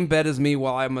the same bed as me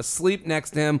while I'm asleep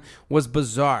next to him was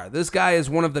bizarre. This guy is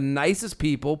one of the nicest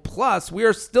people, plus we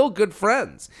are still good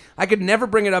friends. I could never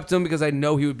bring it up to him because I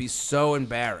know he would be so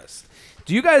embarrassed.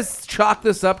 Do you guys chalk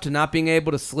this up to not being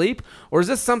able to sleep? Or is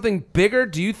this something bigger?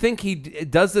 Do you think he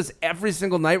does this every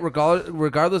single night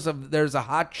regardless of there's a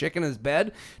hot chick in his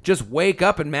bed? Just wake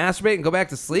up and masturbate and go back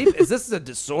to sleep? Is this a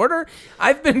disorder?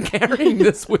 I've been carrying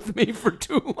this with me for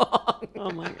too long. Oh,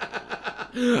 my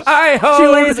God. I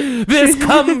hold this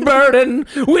cum burden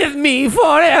with me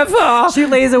forever. She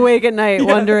lays awake at night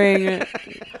wondering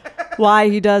why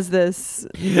he does this.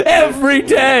 Every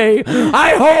day,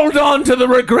 I hold on to the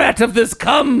regret of this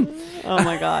cum. Oh,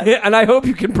 my God. And I hope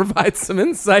you can provide some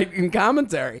insight and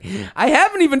commentary. I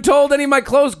haven't even told any of my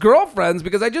close girlfriends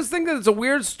because I just think that it's a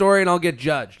weird story and I'll get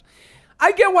judged.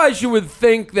 I get why she would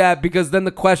think that because then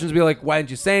the questions would be like, why didn't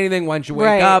you say anything? Why didn't you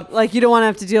wake up? Like, you don't want to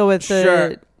have to deal with the...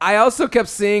 Sure. I also kept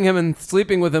seeing him and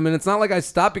sleeping with him, and it's not like I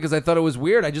stopped because I thought it was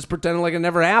weird. I just pretended like it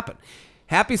never happened.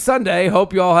 Happy Sunday.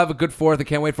 Hope you all have a good 4th. I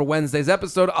can't wait for Wednesday's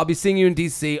episode. I'll be seeing you in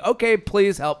D.C. Okay,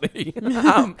 please help me.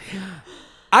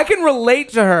 I can relate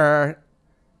to her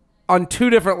on 2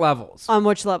 different levels. On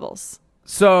which levels?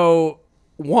 So,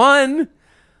 one,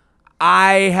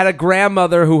 I had a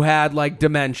grandmother who had, like,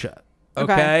 dementia.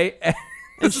 Okay?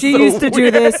 She used to do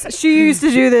this. She used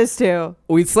to do this, too.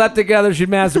 We slept together. She'd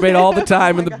masturbate all the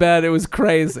time in the bed. It was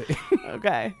crazy.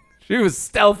 Okay. She was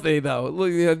stealthy, though.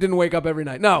 Didn't wake up every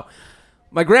night. No.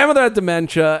 My grandmother had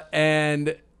dementia,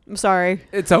 and... I'm sorry.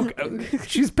 It's okay.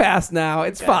 She's passed now.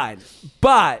 It's fine.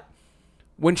 But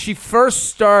when she first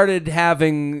started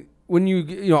having... When you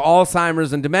know,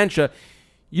 Alzheimer's and dementia,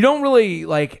 you don't really,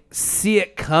 like, see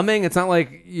it coming. It's not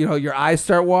like, you know, your eyes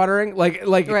start watering. Like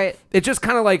right. It just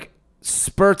kind of, like,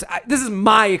 spurts. This is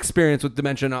my experience with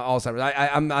dementia and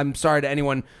Alzheimer's. I'm sorry to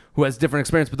anyone who has different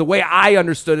experience, but the way I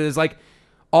understood it is, like,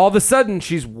 all of a sudden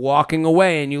she's walking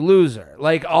away and you lose her.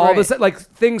 Like, all of a sudden, like,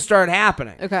 things start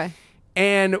happening. Okay.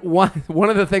 And one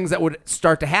of the things that would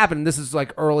start to happen, and this is,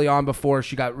 like, early on before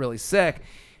she got really sick,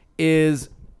 is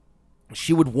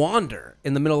she would wander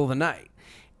in the middle of the night.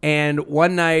 And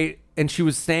one night, and she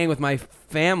was staying with my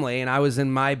family, and I was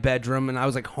in my bedroom, and I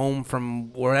was, like, home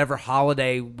from wherever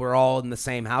holiday we're all in the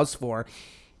same house for.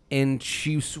 And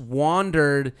she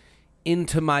wandered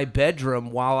into my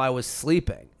bedroom while I was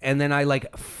sleeping. And then I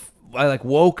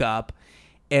woke up,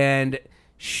 and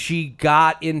she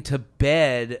got into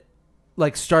bed,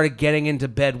 like, started getting into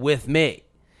bed with me.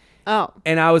 Oh.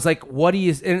 And I was like, what do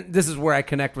you... And this is where I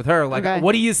connect with her. Like,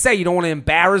 What do you say? You don't want to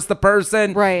embarrass the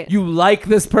person? Right. You like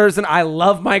this person? I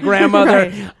love my grandmother.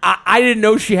 Right. I didn't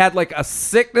know she had, like, a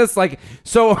sickness. Like,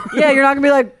 so... Yeah, you're not going to be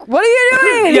like, what are you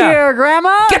doing here,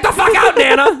 Grandma? Get the fuck out,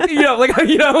 Nana! what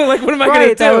am I going to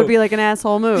do? That would be like an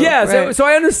asshole move. Yeah, right. so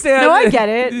I understand. No, I get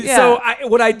it. Yeah. So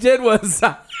what I did was...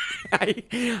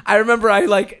 I remember I,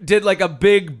 like, did, like, a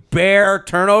big bear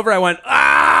turnover. I went,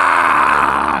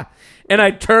 ah! And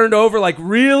I turned over, like,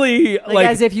 really, like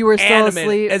as if you were still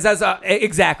asleep.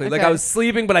 Exactly. Okay. Like, I was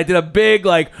sleeping, but I did a big,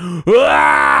 like,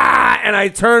 ah! And I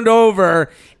turned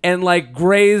over and, like,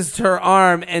 grazed her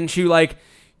arm, and she, like,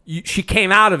 she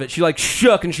came out of it. She, like,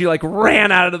 shook, and she, like,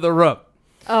 ran out of the room.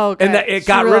 Oh, okay. And it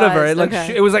got rid of her. It, like,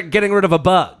 it was like getting rid of a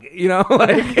bug, you know?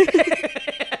 Like...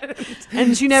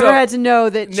 And she never had to know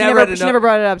that. She never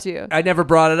brought it up to you. I never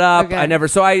brought it up. Okay.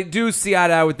 So I do see eye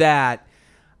to eye with that.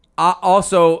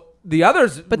 Also, the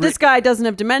others. But this guy doesn't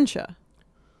have dementia.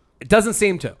 It doesn't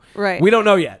seem to. Right. We don't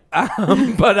know yet.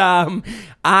 But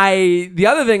the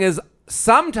other thing is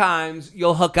sometimes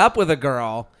you'll hook up with a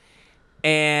girl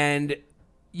and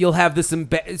you'll have this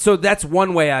so that's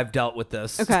one way I've dealt with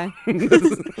this. Okay.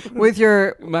 with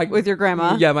your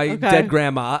grandma. Yeah, my dead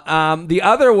grandma. The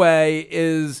other way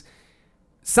is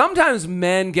sometimes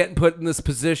men get put in this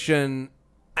position,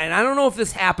 and I don't know if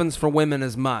this happens for women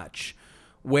as much,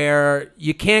 where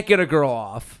you can't get a girl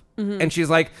off, and she's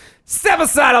like, "Step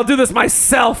aside, I'll do this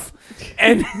myself,"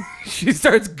 and she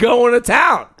starts going to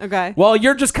town. Okay. Well,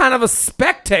 you're just kind of a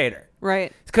spectator.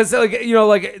 Right. Because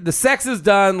like the sex is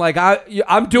done. Like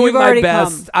I'm doing You've my already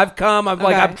best. come. I've come. I'm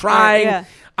Okay. I'm trying. All right, yeah.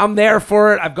 I'm there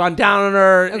for it. I've gone down on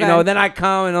her. Okay. Then I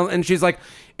come and she's like,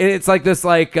 and it's like this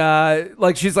like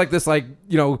she's like this like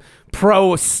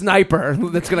pro sniper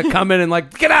that's gonna come in and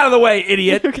like, get out of the way,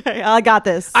 idiot. Okay. I got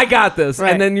this. I got this.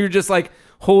 Right. And then you're just like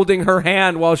holding her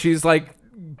hand while she's like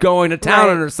going to town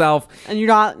Right. on herself. And you're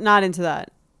not into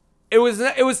that. It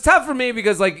was tough for me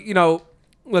because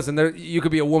listen, you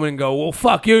could be a woman and go, well,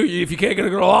 fuck you. If you can't get a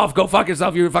girl off, go fuck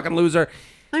yourself. You're a fucking loser.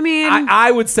 I mean,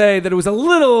 I would say that it was a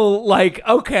little like,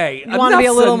 okay. you want to be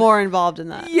a little more involved in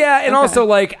that. Yeah, and Okay. also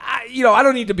like, I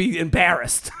don't need to be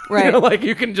embarrassed. Right. Like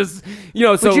you can just,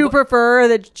 so. Would you prefer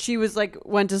that she was like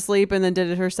went to sleep and then did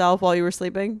it herself while you were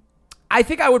sleeping? I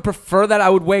think I would prefer that. I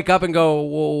would wake up and go,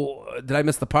 well, did I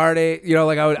miss the party?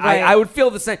 Like I would, Right. I would feel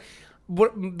the same.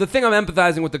 The thing I'm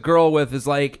empathizing with the girl with is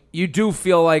like, you do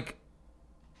feel like,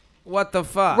 what the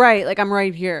fuck? Right. Like I'm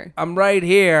right here. I'm right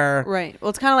here. Right. Well,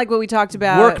 it's kind of like what we talked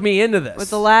about. Work me into this. With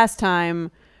the last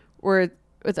time, where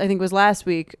I think it was last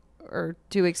week or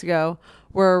 2 weeks ago,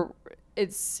 where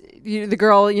it's the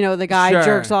girl, the guy Sure.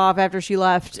 jerks off after she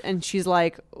left, and she's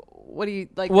like, "What do you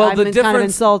like?" Well, I've the been difference, kind of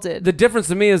insulted. The difference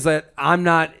to me is that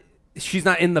she's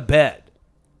not in the bed.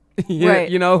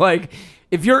 Right. Like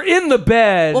if you're in the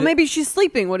bed. well, maybe she's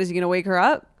sleeping. What is he going to wake her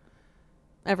up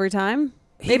every time?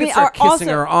 He Maybe could start kissing also-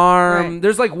 her arm. Right.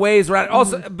 There's like ways around it.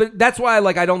 Also, but that's why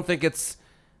I don't think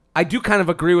I do kind of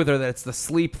agree with her that it's the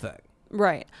sleep thing.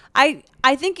 Right. I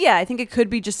think it could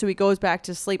be just so he goes back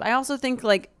to sleep. I also think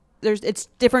like it's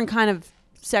different kind of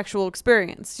sexual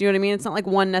experience. You know what I mean? It's not like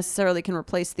one necessarily can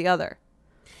replace the other.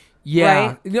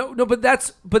 Yeah. Right? No, but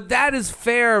that is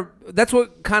fair. That's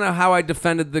what kind of how I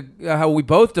defended how we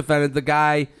both defended the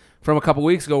guy from a couple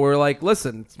weeks ago. Where we're like,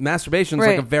 listen, masturbation's like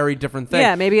Right. a very different thing.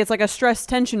 Yeah, maybe it's like a stress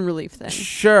tension relief thing.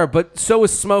 Sure, but so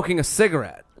is smoking a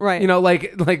cigarette. Right.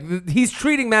 He's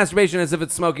treating masturbation as if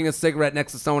it's smoking a cigarette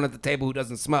next to someone at the table who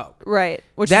doesn't smoke. Right.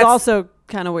 Which is That's- also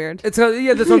kind of weird. That's what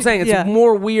I'm saying. It's Yeah.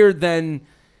 more weird than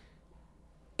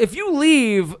if you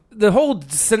leave. The whole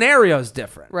scenario is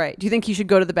different. Right. Do you think he should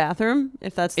go to the bathroom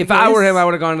if that's the If case? I were him, I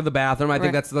would have gone to the bathroom. I think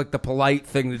Right. that's like the polite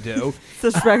thing to do.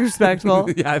 It's respectful.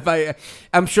 Yeah,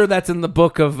 I'm sure that's in the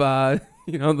book of the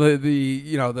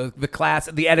class,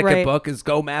 the etiquette Right. book is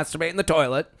go masturbate in the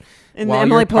toilet. In the while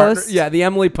Emily your partner- Post. Yeah, the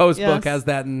Emily Post Yes. book has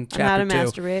that in On how chapter to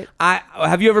 2. masturbate.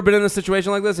 Have you ever been in a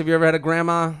situation like this? Have you ever had a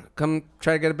grandma come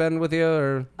try to get a bed with you,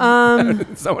 or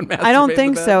someone masturbate I don't in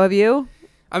think the bed? so. Have you?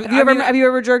 Have Have you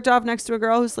ever jerked off next to a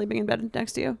girl who's sleeping in bed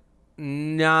next to you?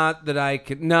 Not that I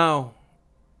could. No,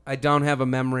 I don't have a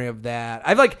memory of that.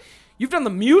 You've done the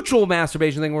mutual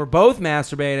masturbation thing. Where we're both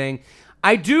masturbating.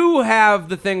 I do have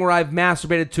the thing where I've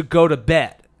masturbated to go to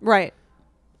bed. Right.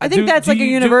 I think that's like a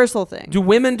universal thing. Do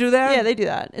women do that? Yeah, they do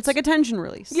that. It's like a tension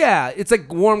release. Yeah, it's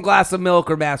like warm glass of milk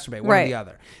or masturbate, one or Right. the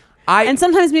other. And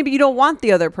sometimes maybe you don't want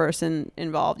the other person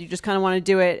involved. You just kind of want to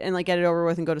do it and like get it over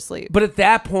with and go to sleep. But at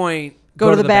that point, Go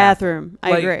to the bathroom.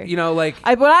 I agree.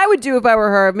 What I would do if I were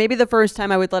her, maybe the first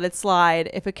time I would let it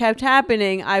slide. If it kept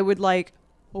happening, I would like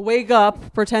wake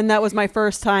up, pretend that was my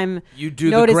first time. You do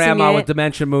the noticing grandma it, with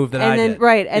dementia move that and I then, did.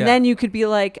 Right. And Yeah. then you could be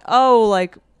like, oh,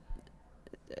 like,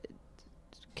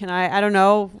 can I don't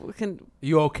know.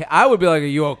 You okay? I would be like, are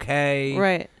you okay?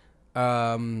 Right.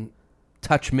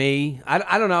 Touch me.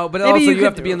 I don't know, but Maybe also you could-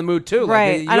 have to be in the mood too.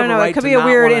 Right. Like, you I don't have a know. right It could to be a not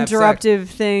weird wanna have sex. interruptive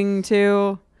thing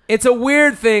too. It's a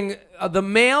weird thing. The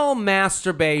male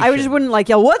masturbation. I just wouldn't like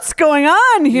yell, what's going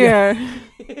on here?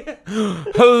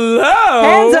 Hello.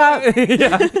 Hands up.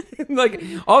 Yeah. Like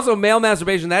also male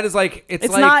masturbation. That is like it's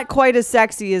like not quite as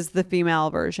sexy as the female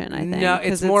version, I think. No,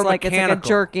 it's 'cause more like it's like a mechanical.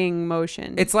 jerking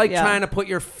motion. It's like Yeah. trying to put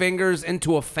your fingers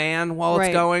into a fan while it's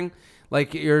Right. going.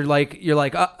 Like you're like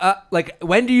like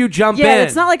when do you jump in? Yeah,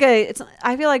 it's not like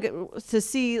I feel like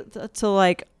to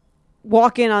like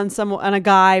walk in on a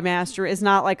guy master is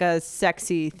not like a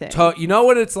sexy thing. You know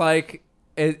what it's like?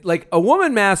 like a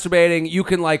woman masturbating, you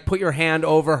can like put your hand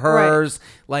over hers,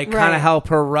 like kind Right. of help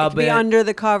her rub Be it. under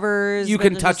the covers. You but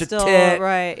can there's touch a still- tit,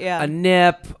 Right. Yeah. a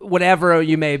nip, whatever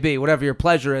you may be, whatever your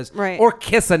pleasure is, Right. or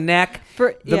kiss a neck.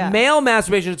 The yeah. male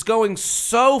masturbation, it's going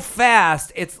so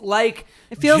fast. It's like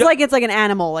It feels like it's like an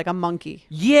animal, like a monkey.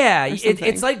 yeah, something.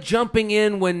 it's like jumping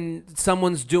in when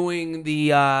someone's doing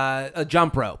the a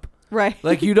jump rope. Right.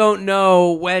 Like you don't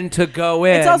know when to go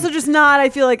in. It's also just not, I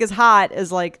feel like, as hot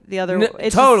as like the other.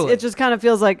 It's totally. It just kind of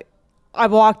feels like I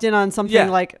walked in on something Yeah.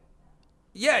 like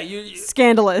yeah, you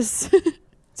scandalous. Do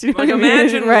you know like what I mean?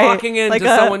 imagine Right. walking into Like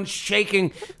someone shaking,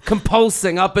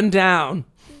 compulsing up and down.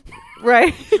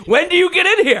 Right. When do you get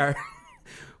in here?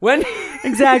 When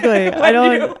Exactly.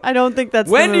 When I don't think that's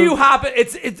when the do you move. hop it?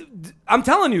 It's I'm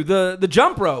telling you, the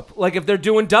jump rope. Like if they're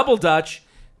doing double dutch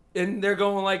and they're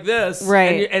going like this,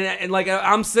 Right. And like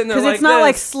I'm sitting there Because like it's not this.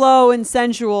 like slow and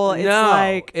sensual. It's no,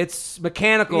 like it's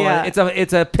mechanical. Yeah.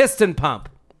 It's a piston pump.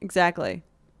 exactly.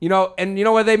 You know, and you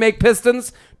know where they make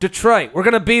pistons? Detroit. We're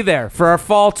gonna be there for our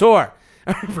fall tour,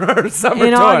 for our summer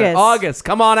In tour. August.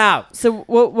 Come on out. So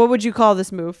what would you call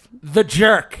this move? The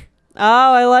jerk. Oh,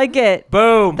 I like it.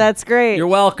 Boom. That's great. You're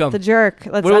welcome. The jerk.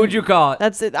 What would you call it?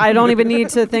 That's it. I don't even need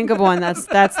to think of one. That's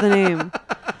the name.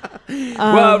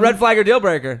 Well, red flag or deal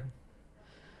breaker?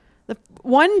 The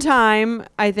one time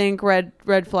I think red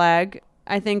flag.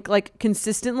 I think like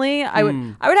consistently, I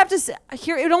would have to say,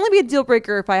 here. It would only be a deal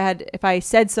breaker if I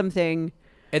said something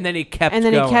And then he kept and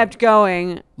then going. he kept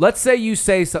going. Let's say you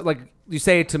say something, like you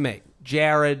say it to me,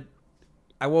 Jared.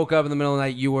 I woke up in the middle of the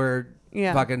night. You were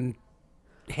Yeah. fucking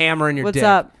hammering your What's dick.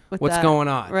 up? With What's that? going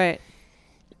on? Right.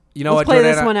 You know Let's what? play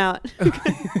this Jordana? one out.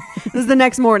 This is the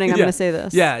next morning. I'm Yeah. going to say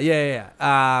this. Yeah.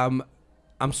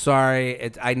 I'm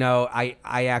sorry. I know. I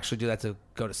actually do that to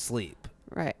go to sleep.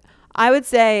 Right. I would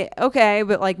say, okay,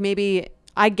 but like maybe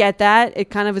I get that. It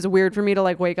kind of is weird for me to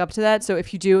like wake up to that. So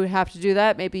if you do have to do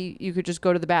that, maybe you could just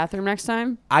go to the bathroom next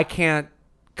time. I can't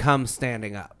come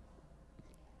standing up.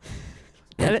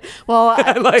 Get it? Well,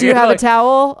 Like- do you have like- a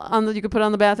towel you could put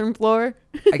on the bathroom floor?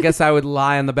 I guess I would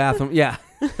lie on the bathroom. Yeah.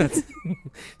 It's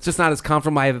just not as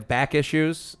comfortable. I have back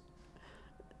issues.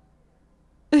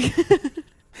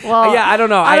 Well, Yeah, I don't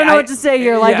know. I don't know what to say.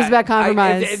 Your life is about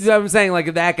compromise. I'm saying, like,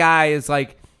 if that guy is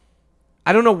like,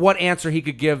 I don't know what answer he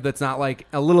could give that's not like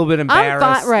a little bit I'm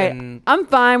embarrassed. fine, right? and- I'm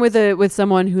fine with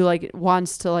someone who like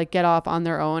wants to like get off on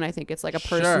their own. I think it's like a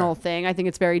Sure. personal thing. I think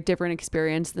it's very different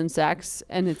experience than sex,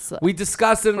 and it's. we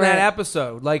discussed it in that Right.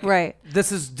 episode. Like, Right.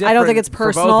 this is different. I don't think it's for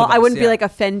both personal. of I us, wouldn't be yeah. like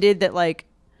offended that like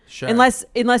Sure.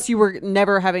 unless you were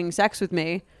never having sex with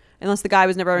me, unless the guy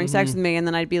was never having sex Mm-hmm. with me, and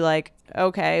then I'd be like,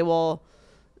 okay, well,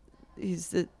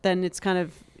 then it's kind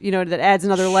of that adds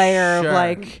another layer Sure. of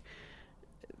like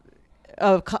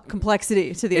of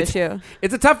complexity to the issue.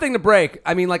 It's a tough thing to break.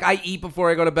 I mean, like, I eat before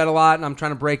I go to bed a lot, and I'm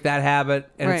trying to break that habit.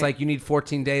 And it's Right. like you need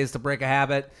 14 days to break a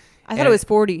habit. I thought it was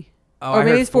 40. Oh, Or I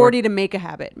maybe heard it's 40 to make a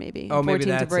habit, maybe. Oh, maybe 14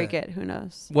 to that's break it. it. Who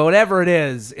knows? Well, whatever it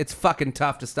is, it's fucking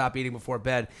tough to stop eating before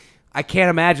bed. I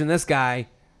can't imagine this guy.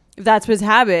 If that's his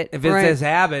habit. If it's right. his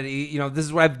habit, this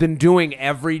is what I've been doing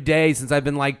every day since I've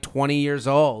been like 20 years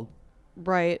old.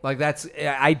 Right. Like,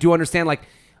 I do understand. Like,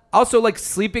 also, like,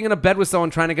 sleeping in a bed with someone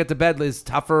trying to get to bed is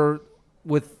tougher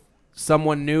with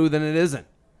someone new than it isn't.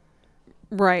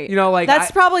 Right. Like,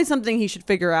 that's probably something he should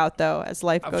figure out though as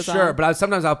life goes on. Sure, but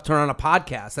sometimes I'll turn on a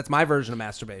podcast. That's my version of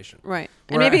masturbation. Right.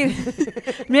 And Right.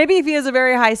 maybe if he has a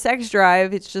very high sex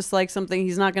drive, it's just like something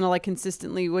he's not going to like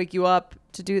consistently wake you up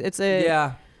to do.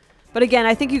 Yeah. But again,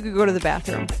 I think you could go to the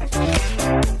bathroom.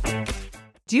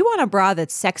 Do you want a bra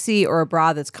that's sexy or a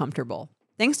bra that's comfortable?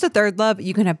 Thanks to Third Love,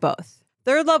 you can have both.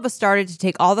 Third Love was started to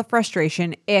take all the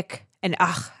frustration, ick, and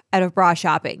ugh out of bra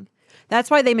shopping. That's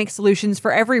why they make solutions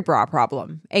for every bra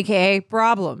problem, aka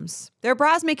problems. Their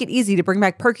bras make it easy to bring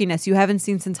back perkiness you haven't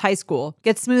seen since high school,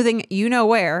 get smoothing you know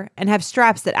where, and have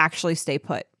straps that actually stay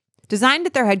put. Designed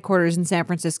at their headquarters in San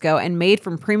Francisco and made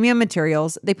from premium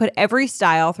materials, they put every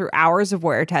style through hours of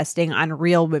wear testing on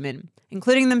real women,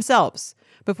 including themselves,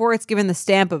 before it's given the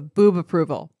stamp of boob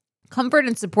approval. Comfort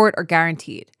and support are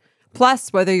guaranteed.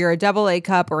 Plus, whether you're a AA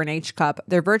cup or an H cup,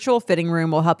 their virtual fitting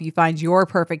room will help you find your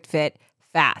perfect fit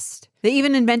fast. They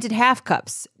even invented half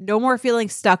cups. No more feeling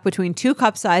stuck between two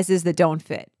cup sizes that don't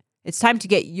fit. It's time to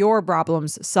get your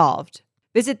problems solved.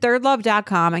 Visit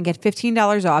thirdlove.com and get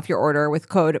 $15 off your order with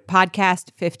code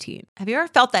podcast15. Have you ever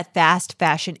felt that fast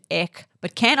fashion ick,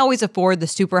 but can't always afford the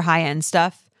super high-end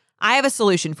stuff? I have a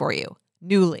solution for you.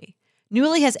 Nuuly.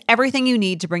 Nuuly has everything you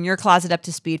need to bring your closet up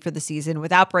to speed for the season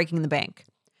without breaking the bank.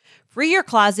 Free your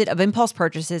closet of impulse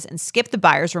purchases and skip the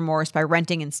buyer's remorse by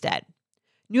renting instead.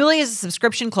 Nuuly is a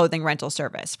subscription clothing rental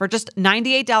service. For just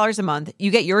 $98 a month,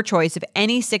 you get your choice of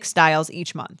any 6 styles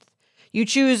each month. You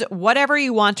choose whatever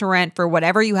you want to rent for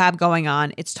whatever you have going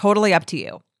on. It's totally up to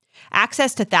you.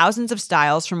 Access to thousands of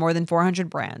styles from more than 400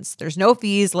 brands. There's no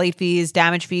fees, late fees,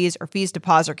 damage fees, or fees to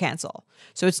pause or cancel.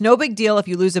 So it's no big deal if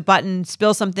you lose a button,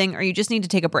 spill something, or you just need to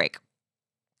take a break.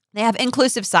 They have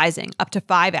inclusive sizing up to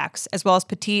 5X, as well as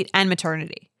petite and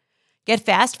maternity. Get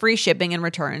fast, free shipping and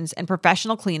returns and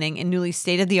professional cleaning in Nuuly's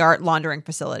state-of-the-art laundering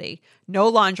facility. No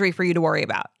laundry for you to worry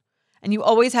about. And you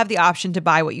always have the option to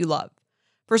buy what you love,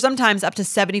 for sometimes up to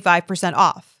 75%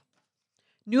 off.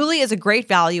 Nuuly is a great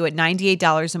value at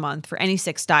 $98 a month for any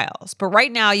 6 styles. But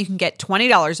right now, you can get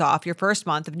 $20 off your first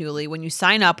month of Nuuly when you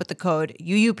sign up with the code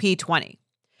UUP20.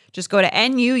 Just go to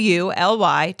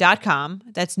NUULY.com,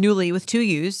 that's Nuuly with 2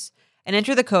 U's, and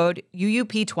enter the code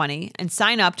UUP20 and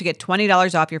sign up to get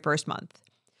 $20 off your first month.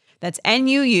 That's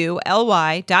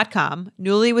NUULY.com,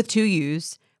 Nuuly with 2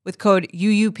 U's, with code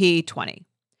UUP20.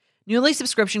 Nuuly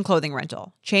subscription clothing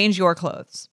rental. Change your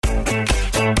clothes.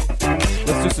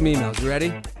 Let's do some emails. You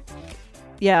ready?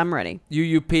 Yeah, I'm ready.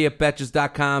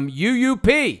 UUP@Betches.com.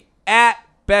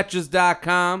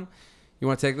 UUP@Betches.com. You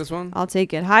want to take this one? I'll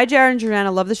take it. Hi, Jared and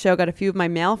Jordana. Love the show. Got a few of my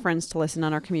male friends to listen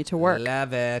on our commute to work.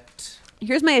 Love it.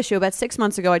 Here's my issue. About 6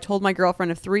 months ago, I told my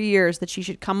girlfriend of 3 years that she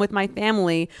should come with my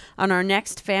family on our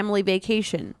next family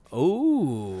vacation.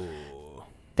 Ooh.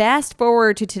 Fast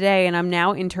forward to today, and I'm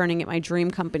now interning at my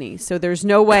dream company, so there's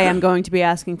no way I'm going to be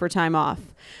asking for time off.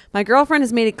 My girlfriend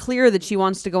has made it clear that she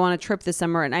wants to go on a trip this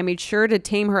summer, and I made sure to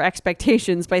tame her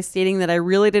expectations by stating that I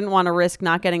really didn't want to risk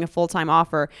not getting a full-time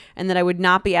offer, and that I would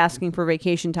not be asking for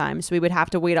vacation time, so we would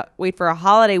have to wait for a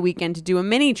holiday weekend to do a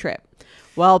mini trip.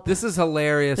 Well, this is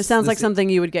hilarious. This sounds like something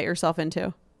you would get yourself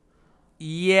into.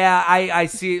 Yeah, I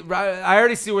see. I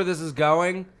already see where this is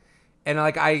going, and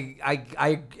like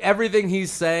I everything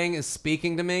he's saying is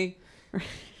speaking to me,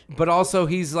 but also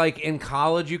he's like in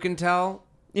college. You can tell.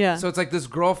 Yeah. So it's like this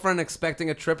girlfriend expecting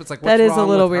a trip. It's like, what's that is wrong a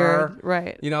little with weird, her?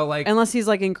 right? You know, like unless he's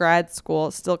like in grad school,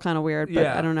 it's still kind of weird. But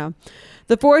Yeah. I don't know.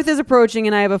 The 4th is approaching,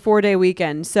 and I have a 4-day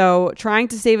weekend. So trying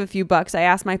to save a few bucks, I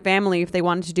asked my family if they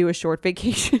wanted to do a short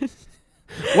vacation.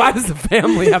 Why does the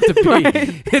family have to be?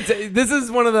 Right. This is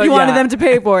one of the. You wanted them to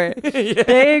pay for it. Yeah.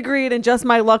 They agreed, and just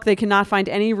my luck, they cannot find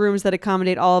any rooms that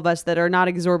accommodate all of us that are not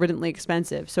exorbitantly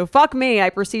expensive. So fuck me. I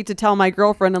proceed to tell my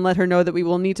girlfriend and let her know that we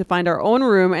will need to find our own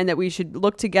room and that we should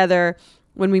look together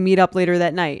when we meet up later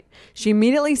that night. She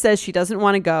immediately says she doesn't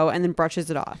want to go and then brushes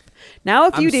it off. Now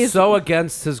a few I'm days so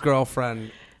against his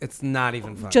girlfriend. It's not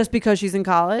even funny. just because she's in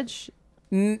college.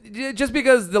 Just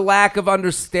because the lack of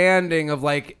understanding of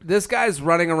like this guy's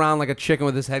running around like a chicken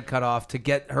with his head cut off to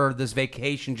get her this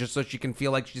vacation just so she can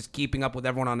feel like she's keeping up with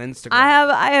everyone on Instagram.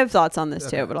 I have thoughts on this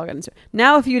too, but I'll get into it.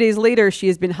 Now a few days later, she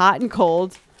has been hot and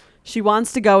cold. She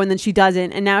wants to go and then she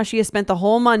doesn't, and now she has spent the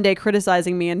whole Monday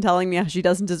criticizing me and telling me how she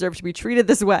doesn't deserve to be treated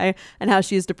this way and how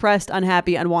she is depressed,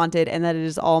 unhappy, unwanted, and that it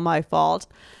is all my fault.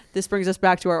 This brings us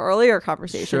back to our earlier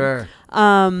conversation. Sure.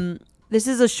 This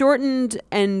is a shortened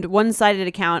and one-sided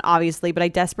account, obviously, but I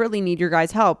desperately need your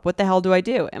guys' help. What the hell do I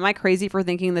do? Am I crazy for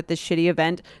thinking that this shitty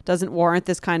event doesn't warrant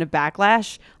this kind of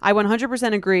backlash? I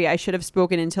 100% agree. I shouldn't have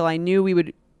spoken until I knew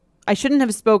we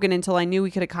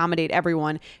could accommodate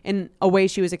everyone in a way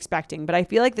she was expecting. But I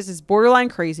feel like this is borderline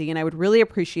crazy, and I would really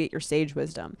appreciate your sage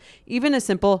wisdom. Even a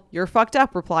simple, "you're fucked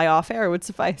up" reply off air would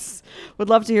suffice. Would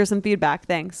love to hear some feedback.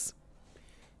 Thanks.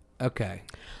 Okay.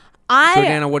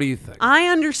 Jordana, what do you think? I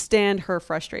understand her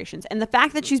frustrations, and the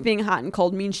fact that she's being hot and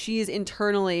cold means she is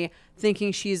internally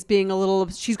thinking she's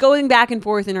going back and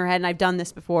forth in her head, and I've done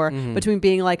this before, between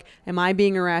being like, am I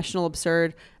being irrational,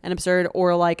 absurd,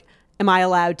 or like, am I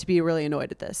allowed to be really annoyed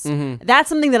at this? That's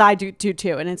something that I do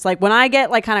too, and it's like when I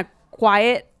get like kind of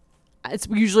quiet, it's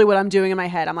usually what I'm doing in my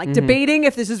head. I'm like debating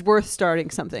if this is worth starting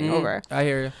something over. I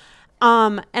hear you.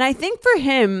 And I think for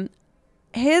him,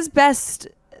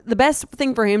 the best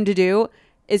thing for him to do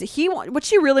is what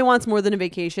she really wants more than a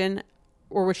vacation,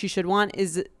 or what she should want,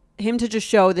 is him to just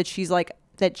show that she's like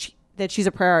that she's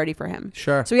a priority for him.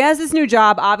 Sure. So he has this new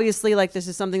job. Obviously, like this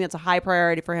is something that's a high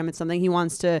priority for him. It's something he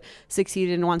wants to succeed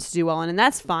in and wants to do well in, and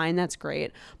that's fine. That's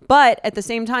great. But at the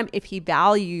same time, if he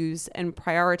values and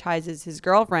prioritizes his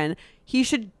girlfriend, he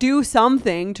should do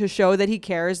something to show that he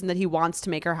cares and that he wants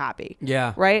to make her happy.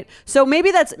 Yeah. Right? So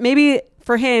maybe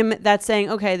for him, that's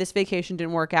saying, okay, this vacation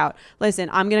didn't work out. Listen,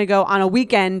 I'm going to go on a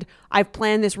weekend. I've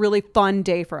planned this really fun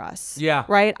day for us. Yeah.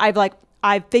 Right?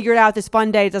 I've figured out this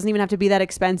fun day. It doesn't even have to be that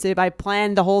expensive. I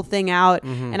planned the whole thing out.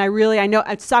 And I know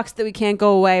it sucks that we can't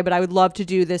go away, but I would love to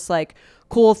do this like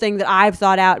cool thing that I've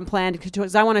thought out and planned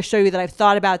because I want to show you that I've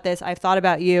thought about this. I've thought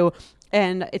about you.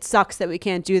 and it sucks that we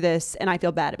can't do this, and I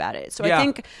feel bad about it. So Yeah. I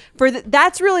think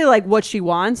that's really like what she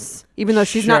wants, even though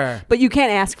she's Sure. not. But you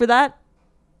can't ask for that.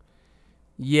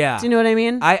 Yeah. Do you know what I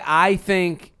mean? I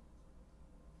think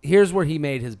here's where he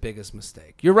made his biggest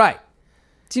mistake. You're right.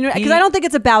 Do you know? Because I don't think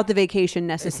it's about the vacation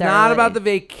It's necessarily. not about the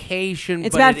vacation.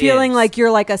 It's but about it feeling is. like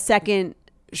you're like a second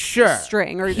sure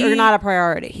string or you're not a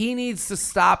priority. He needs to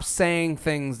stop saying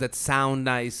things that sound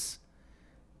nice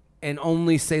and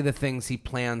only say the things he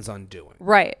plans on doing.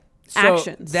 Right. So,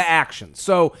 Actions. The actions.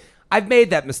 So I've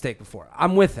made that mistake before.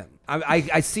 I'm with him.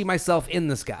 I see myself in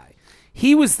this guy.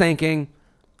 He was thinking,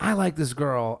 I like this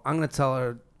girl. I'm going to tell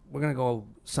her we're going to go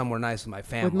somewhere nice with my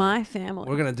family. With my family.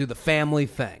 We're going to do the family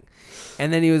thing.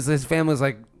 And then his family was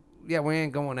like, yeah, we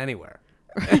ain't going anywhere.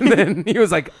 And then he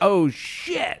was like, oh,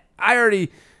 shit.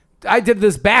 I did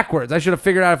this backwards. I should have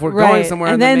figured out if we're going Right.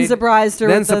 somewhere. And then surprised her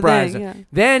Then with the surprised thing, her. yeah.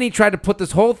 Then he tried to put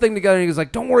this whole thing together. And he was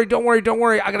like, don't worry.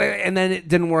 And then it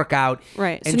didn't work out.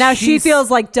 Right. So And now she feels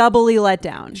like doubly let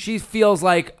down. She feels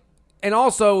like, and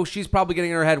also she's probably getting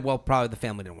in her head, well, probably the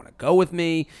family didn't want to go with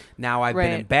me. Now I've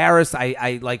been Right. embarrassed.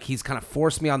 I like, he's kind of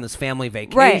forced me on this family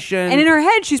vacation. Right. And in her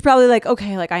head, she's probably like,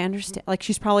 okay, like I understand. Like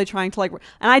she's probably trying to like,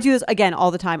 and I do this again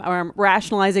all the time. I'm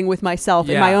rationalizing with myself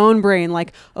in my Yeah. own brain.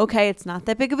 Like, okay, it's not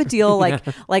that big of a deal. Like,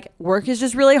 like work is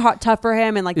just really tough for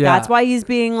him. And like, Yeah. that's why he's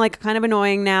being like kind of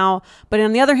annoying now. But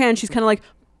on the other hand, she's kind of like,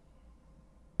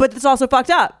 but it's also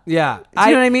fucked up. Yeah. Do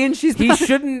you know what I mean? He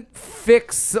shouldn't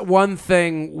fix one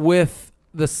thing with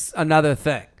another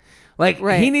thing. Like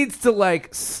Right. he needs to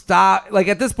like stop. Like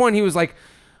at this point, he was like,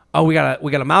 "Oh, we got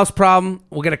a mouse problem.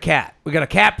 We'll get a cat. We got a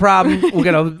cat problem. We'll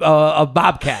get a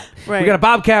bobcat. Right. We got a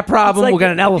bobcat problem. It's like, we'll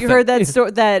get an elephant." You heard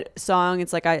that song?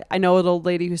 It's like I know an old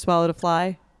lady who swallowed a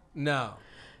fly. No.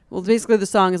 Well, basically the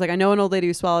song is like, I know an old lady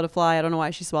who swallowed a fly. I don't know why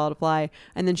she swallowed a fly.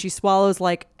 And then she swallows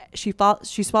like she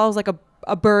swallows like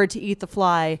a bird to eat the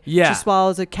fly. Yeah. She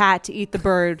swallows a cat to eat the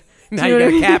bird. Now Do you know got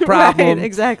a what I cat mean? problem. Right,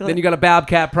 exactly. Then you got a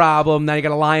bobcat problem. Now you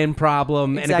got a lion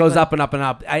problem, and it goes Exactly. up and up and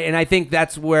up. And I think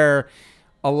that's where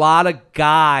a lot of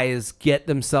guys get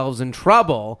themselves in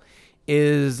trouble.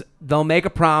 Is they'll make a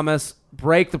promise,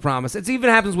 break the promise. It even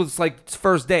happens with like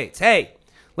first dates. Hey,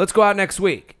 let's go out next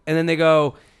week, and then they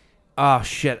go, "Oh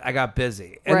shit, I got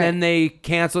busy," and Right. then they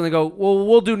cancel and they go, "Well,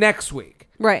 we'll do next week."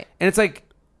 Right. And it's like,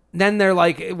 then they're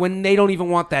like, when they don't even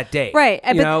want that date, Right.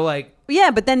 You But- know, like. Yeah,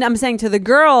 but then I'm saying to the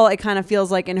girl, it kind of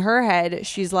feels like in her head,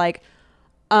 she's like,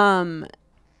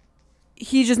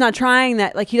 he's just not trying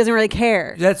that. Like he doesn't really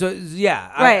care. That's what,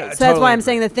 yeah. Right. I So that's totally why I'm agree.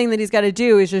 saying the thing that he's got to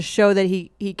do is just show that he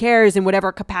cares in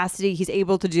whatever capacity he's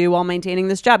able to do while maintaining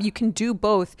this job. You can do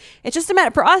both. It's just a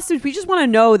matter for us. We just want to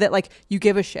know that like you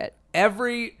give a shit.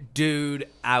 Every dude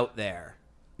out there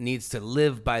needs to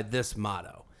live by this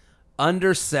motto: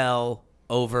 undersell,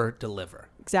 over deliver.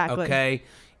 Exactly. Okay.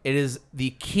 It is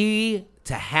the key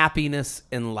to happiness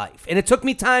in life. And it took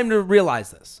me time to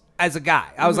realize this as a guy.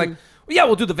 I was like, well, yeah,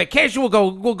 we'll do the vacation. We'll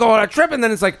go on a trip. And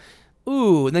then it's like,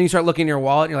 ooh. And then you start looking in your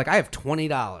wallet and you're like, I have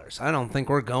 $20. I don't think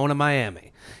we're going to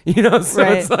Miami. You know? So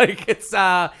Right. it's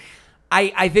like,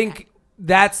 I think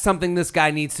that's something this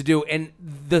guy needs to do. And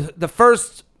the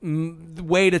first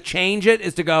way to change it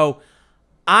is to go,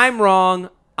 I'm wrong.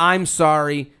 I'm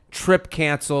sorry. Trip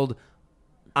canceled.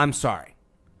 I'm sorry.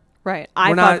 Right. I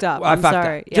We're fucked not- up. I I'm fucked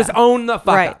sorry. up. Yeah. Just own the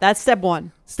fuck Right. up. That's step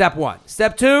one. Step one.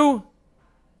 Step two,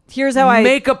 Here's how I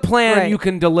make a plan Right. you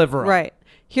can deliver on. Right.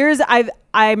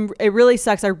 It really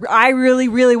sucks. I really,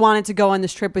 really wanted to go on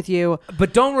this trip with you.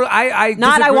 But don't, I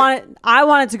Not disagree. I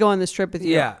wanted to go on this trip with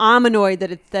you. Yeah. I'm annoyed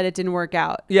that it didn't work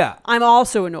out. Yeah. I'm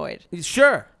also annoyed.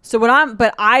 Sure. So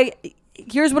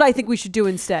here's what I think we should do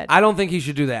instead. I don't think he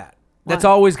should do that. That's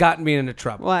Why? always gotten me into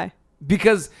trouble. Why?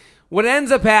 Because what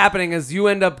ends up happening is you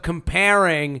end up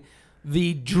comparing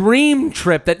the dream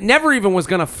trip that never even was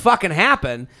going to fucking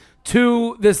happen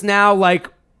to this now, like,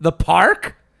 the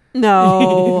park.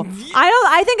 No.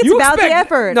 I think it's about the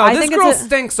effort. No, I this think girl it's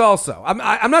stinks also. I'm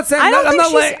not saying I don't I'm think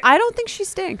not like, I don't think she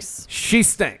stinks. she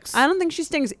stinks. I don't think she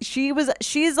stinks.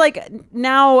 She's like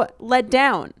now let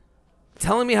down.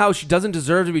 Telling me how she doesn't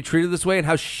deserve to be treated this way and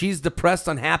how she's depressed,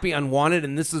 unhappy, unwanted,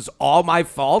 and this is all my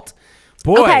fault.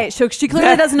 Boy, Okay, so she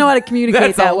clearly doesn't know how to communicate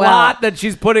that's that a well. lot that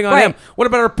she's putting on Right. him. What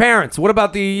about her parents? What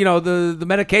about the the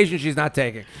medication she's not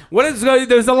taking?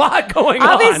 There's a lot going on.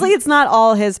 Obviously, it's not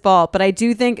all his fault, but I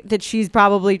do think that she's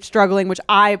probably struggling, which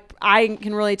I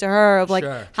can relate to her of like,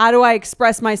 Sure. how do I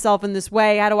express myself in this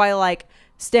way? How do I like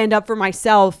stand up for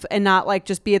myself and not like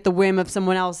just be at the whim of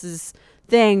someone else's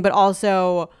thing, but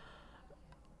also,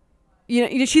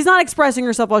 she's not expressing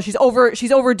herself well. She's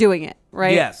overdoing it,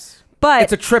 right? Yes. But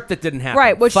it's a trip that didn't happen.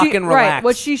 Right. Fucking relax.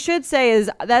 What she should say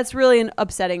is that's really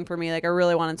upsetting for me. Like I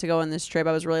really wanted to go on this trip.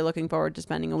 I was really looking forward to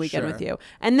spending a weekend with you.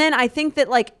 And then I think that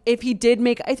like if he did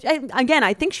make,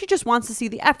 I think she just wants to see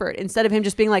the effort instead of him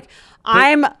just being like, I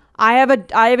have an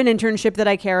internship that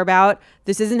I care about.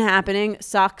 This isn't happening.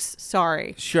 Sucks.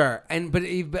 Sorry. Sure.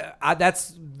 But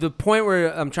that's the point where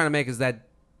I'm trying to make is that,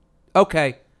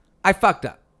 okay, I fucked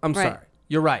up. I'm sorry.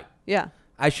 You're right. Yeah.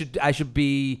 I should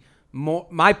be more.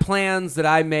 My plans that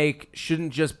I make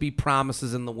shouldn't just be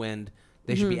promises in the wind.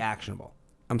 They should be actionable.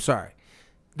 I'm sorry.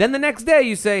 Then the next day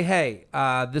you say, hey,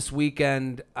 this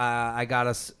weekend I got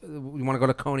us. You want to go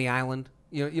to Coney Island?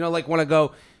 You know, like want to go.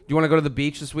 Do you want to go to the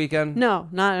beach this weekend? No.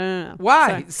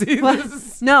 Why? See,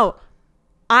 No.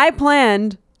 I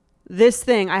planned this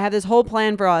thing. I have this whole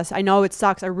plan for us. I know it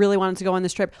sucks. I really wanted to go on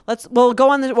this trip. We'll go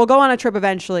on a trip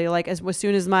eventually, like as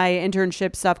soon as my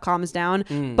internship stuff calms down.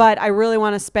 But I really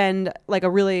want to spend like a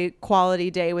really quality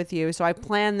day with you. So I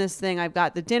planned this thing. I've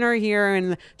got the dinner here,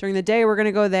 and during the day we're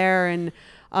gonna go there. And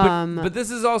but this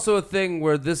is also a thing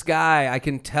where this guy, I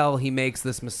can tell he makes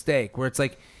this mistake where it's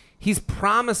like he's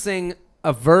promising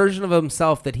a version of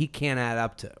himself that he can't add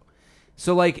up to.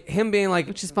 So like him being like,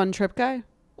 which is fun trip guy.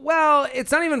 Well,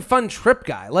 it's not even fun trip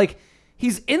guy. Like,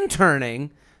 he's interning.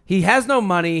 He has no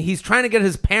money. He's trying to get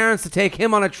his parents to take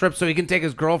him on a trip so he can take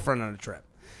his girlfriend on a trip.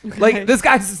 Okay. Like, this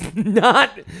guy's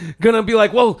not going to be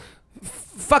like, well,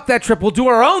 fuck that trip. We'll do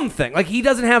our own thing. Like, he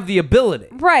doesn't have the ability.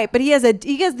 Right, but he has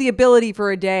the ability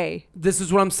for a day. This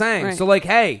is what I'm saying. Right. So, like,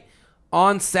 hey,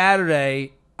 on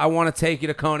Saturday, I want to take you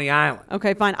to Coney Island.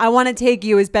 Okay, fine. I want to take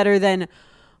you is better than...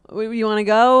 You want to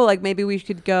go? Like maybe we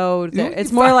should go there.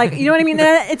 It's more like, you know what I mean?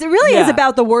 It really is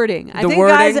about the wording. I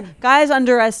think guys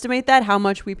underestimate that, how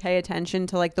much we pay attention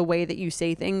to like the way that you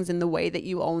say things and the way that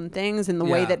you own things and the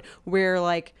way that we're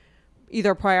like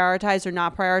either prioritized or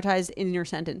not prioritized in your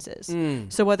sentences.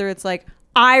 So whether it's like,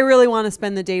 I really want to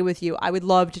spend the day with you. I would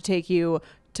love to take you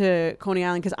to Coney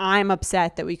Island because I'm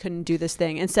upset that we couldn't do this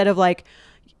thing. Instead of like,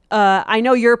 I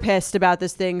know you're pissed about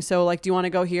this thing, so like, do you want to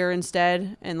go here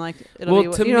instead? And like, it'll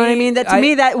be, you know what I mean? That to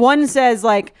me, that one says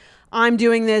like, I'm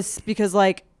doing this because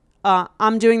like,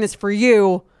 I'm doing this for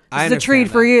you. This is a treat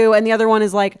for you. And the other one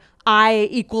is like, I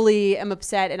equally am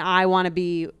upset and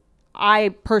I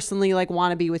personally like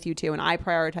want to be with you too. And I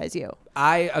prioritize you.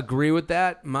 I agree with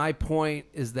that. My point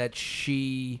is that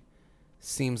she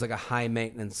seems like a high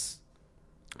maintenance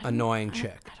annoying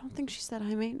chick. I don't think she's that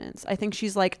high maintenance. I think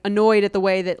she's like annoyed at the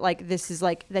way that like this is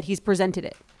like that he's presented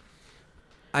it.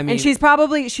 I mean, and she's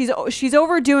probably she's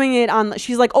overdoing it on.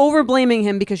 She's like over blaming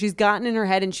him because she's gotten in her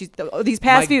head, and she's these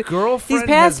past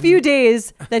few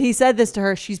days that he said this to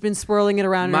her, she's been swirling it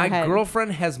around in her head. My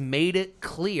girlfriend has made it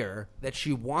clear that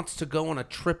she wants to go on a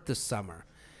trip this summer,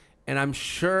 and I'm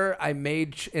sure I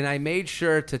made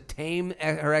sure to tame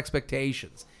her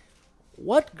expectations.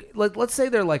 Let's say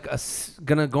they're like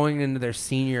going into their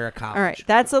senior year of college. All right,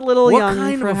 that's a little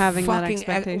young for having that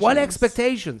expectations. What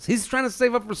expectations? He's trying to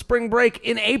save up for spring break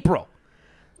in April.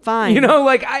 Fine. You know,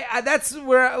 like I that's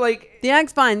where like the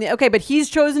ex fine. Okay, but he's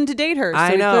chosen to date her, so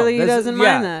I know. Clearly he doesn't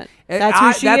mind that. That's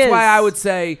who she is. That's why I would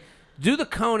say do the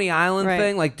Coney Island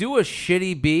thing. Like do a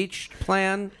shitty beach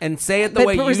plan and say it the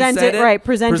way you said it. Right.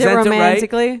 Present it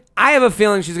romantically. Right. I have a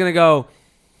feeling she's gonna go,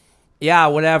 yeah,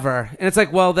 whatever. And it's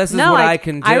like, well, this is what I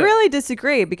can do. I really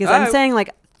disagree because I'm saying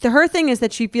like her thing is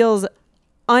that she feels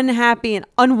unhappy and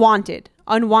unwanted.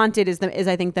 Unwanted is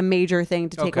I think the major thing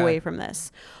to take away from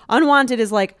this. Unwanted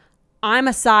is like, I'm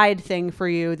a side thing for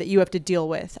you that you have to deal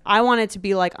with. I want it to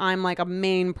be like I'm like a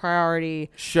main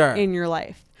priority in your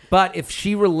life. But if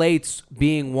she relates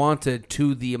being wanted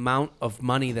to the amount of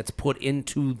money that's put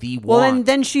into the want, well,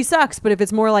 then she sucks. But if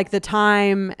it's more like the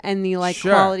time and the like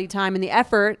quality time and the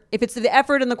effort, if it's the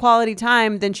effort and the quality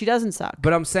time, then she doesn't suck.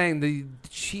 But I'm saying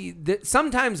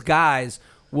sometimes guys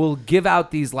will give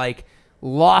out these like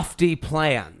lofty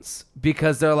plans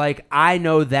because they're like, I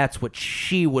know that's what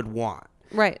she would want.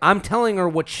 Right. I'm telling her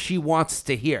what she wants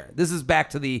to hear. This is back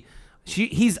to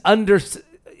he's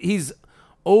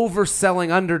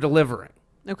overselling, under delivering.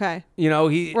 Okay. You know,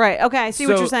 right. Okay, I see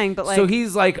what you're saying, but like, so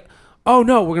he's like, oh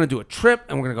no, we're gonna do a trip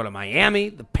and we're gonna go to Miami.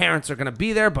 The parents are gonna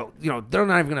be there, but you know they're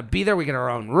not even gonna be there. We get our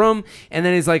own room, and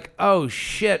then he's like, oh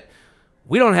shit,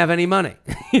 we don't have any money.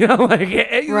 You know, like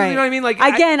you know what I mean? Like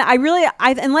again, I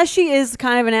unless she is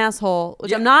kind of an asshole,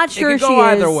 which I'm not sure it could go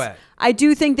either way. I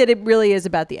do think that it really is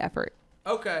about the effort.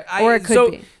 Okay, or it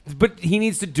could be, but he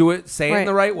needs to do it. Say it in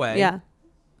the right way. Yeah.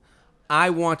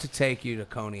 I want to take you to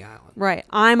Coney Island. Right.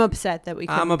 I'm upset that we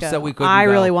couldn't go. I'm upset we couldn't I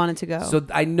go. really wanted to go. So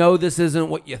I know this isn't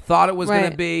what you thought it was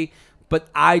going to be, But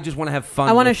I just want to have fun.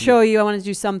 I want to with show you. I want to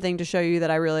do something to show you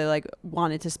that I really like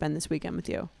wanted to spend this weekend with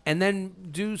you. And then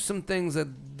do some things that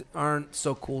aren't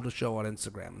so cool to show on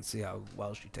Instagram and see how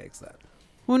well she takes that.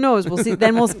 Who knows? We'll see.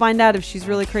 Then we'll find out if she's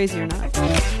really crazy or not.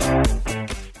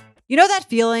 You know that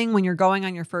feeling when you're going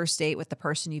on your first date with the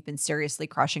person you've been seriously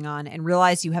crushing on and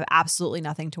realize you have absolutely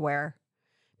nothing to wear?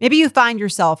 Maybe you find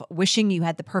yourself wishing you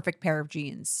had the perfect pair of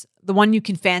jeans, the one you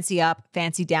can fancy up,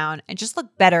 fancy down, and just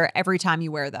look better every time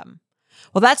you wear them.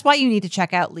 Well, that's why you need to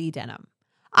check out Lee Denim.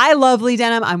 I love Lee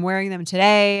Denim. I'm wearing them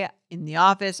today in the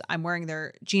office. I'm wearing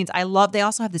their jeans. They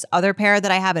also have this other pair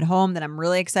that I have at home that I'm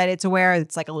really excited to wear.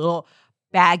 It's like a little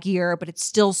baggier, but it's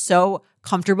still so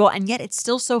comfortable and yet it's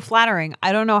still so flattering.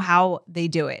 I don't know how they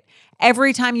do it.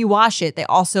 Every time you wash it, they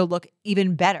also look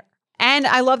even better. And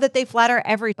I love that they flatter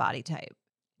every body type.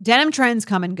 Denim trends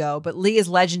come and go, but Lee is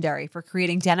legendary for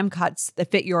creating denim cuts that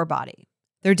fit your body.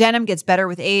 Their denim gets better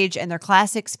with age, and their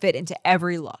classics fit into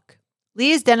every look.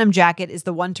 Lee's denim jacket is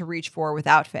the one to reach for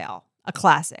without fail, a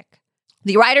classic.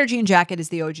 The Rider jean jacket is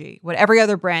the OG, what every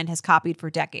other brand has copied for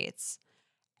decades.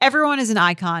 Everyone is an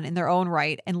icon in their own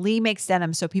right, and Lee makes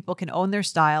denim so people can own their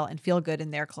style and feel good in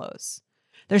their clothes.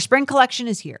 Their spring collection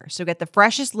is here, so get the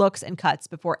freshest looks and cuts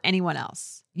before anyone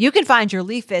else. You can find your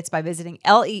Lee fits by visiting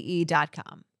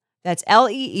lee.com. That's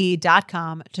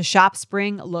lee.com to shop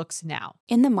spring looks now.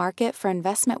 In the market for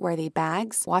investment-worthy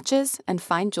bags, watches, and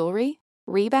fine jewelry,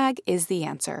 Rebag is the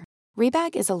answer.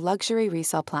 Rebag is a luxury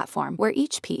resale platform where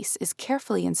each piece is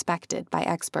carefully inspected by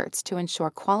experts to ensure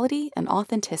quality and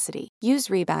authenticity. Use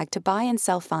Rebag to buy and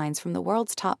sell finds from the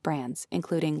world's top brands,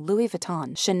 including Louis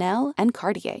Vuitton, Chanel, and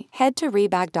Cartier. Head to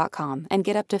Rebag.com and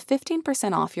get up to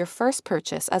 15% off your first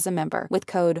purchase as a member with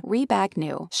code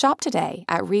REBAGNEW. Shop today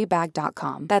at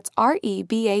Rebag.com. That's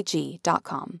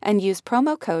REBAG.com. And use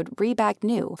promo code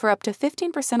REBAGNEW for up to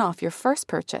 15% off your first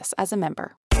purchase as a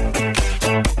member.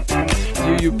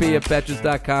 UUP at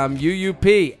Betches.com.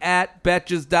 UUP at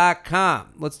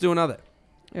Betches.com. Let's do another.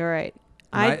 All right.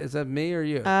 Is that me or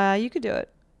you? You could do it.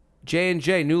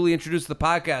 J&J, newly introduced to the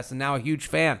podcast and now a huge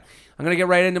fan. I'm going to get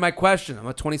right into my question. I'm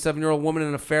a 27-year-old woman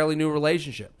in a fairly new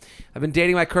relationship. I've been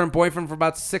dating my current boyfriend for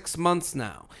about 6 months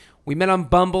now. We met on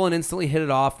Bumble and instantly hit it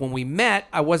off. When we met,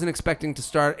 I wasn't expecting to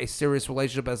start a serious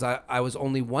relationship as I was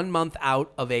only 1 month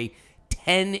out of a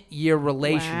 10-year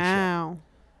relationship. Wow.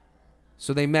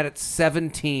 So they met at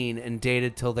 17 and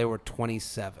dated till they were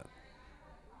 27.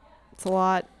 It's a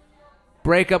lot.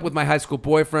 Breakup with my high school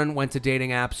boyfriend, went to dating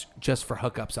apps just for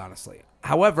hookups, honestly.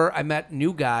 However, I met a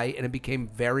new guy and it became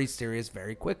very serious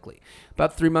very quickly.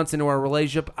 About 3 months into our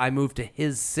relationship, I moved to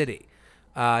his city.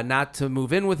 Not to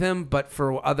move in with him, but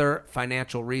for other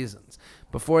financial reasons.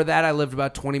 Before that, I lived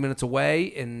about 20 minutes away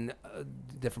in a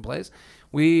different place.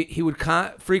 He would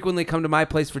frequently come to my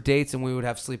place for dates, and we would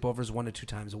have sleepovers 1 to 2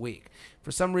 times a week.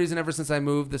 For some reason, ever since I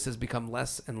moved, this has become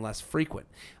less and less frequent.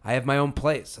 I have my own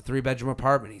place, a 3-bedroom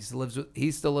apartment. He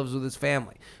still lives with his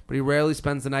family, but he rarely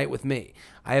spends the night with me.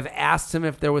 I have asked him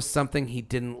if there was something he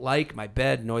didn't like, my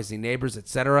bed, noisy neighbors,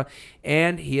 etc.,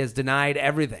 and he has denied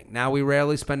everything. Now we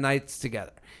rarely spend nights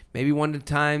together. Maybe 1 to 2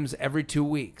 times every 2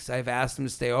 weeks. I've asked him to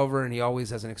stay over, and he always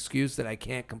has an excuse that I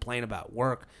can't complain about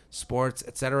work, sports,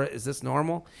 etc. Is this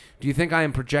normal? Do you think I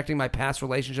am projecting my past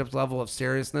relationships level of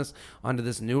seriousness onto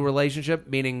this new relationship,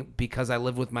 meaning because I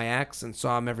lived with my ex and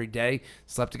saw him every day,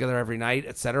 slept together every night,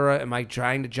 etc.? Am I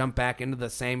trying to jump back into the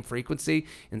same frequency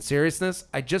and seriousness?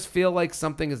 I just feel like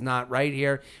something is not right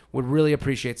here. Would really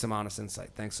appreciate some honest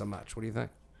insight. Thanks so much. What do you think?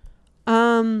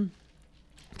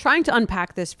 Trying to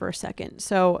unpack this for a second.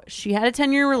 So she had a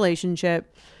 10-year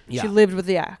relationship. Yeah. She lived with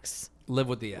the ex. Live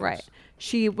with the ex. Right.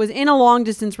 She was in a long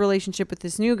distance relationship with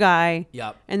this new guy.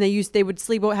 Yep. And they would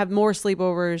have more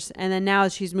sleepovers, and then now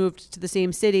she's moved to the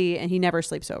same city and he never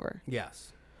sleeps over.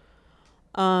 Yes.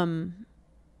 I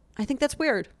think that's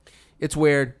weird. It's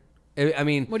weird. I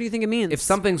mean, what do you think it means? If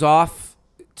something's off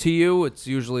to you, it's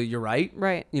usually you're right.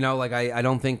 Right. You know, like I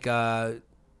don't think I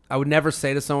would never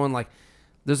say to someone like,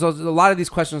 there's a lot of these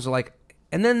questions are like,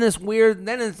 and then this weird,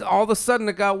 then it's all of a sudden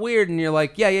it got weird, and you're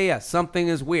like, yeah, something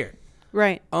is weird.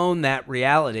 Right. Own that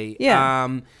reality.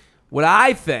 Yeah. What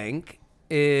I think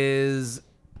is,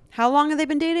 how long have they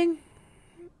been dating?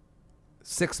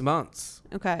 6 months.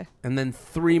 Okay. And then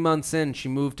 3 months in, she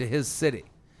moved to his city.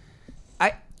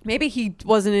 Maybe he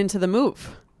wasn't into the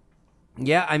move.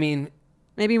 Yeah, I mean,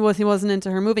 maybe he wasn't into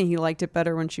her moving. He liked it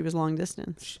better when she was long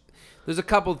distance. There's a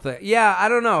couple things. Yeah, I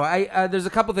don't know. There's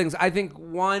a couple things. I think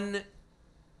one,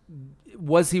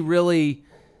 was he really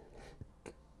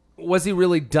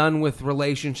done with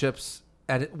relationships?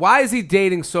 Why is he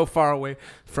dating so far away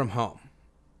from home?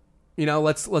 You know,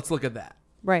 let's look at that.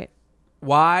 Right.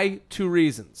 Why? 2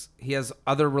 reasons. He has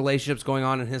other relationships going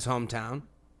on in his hometown.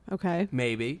 Okay.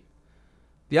 Maybe.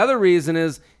 The other reason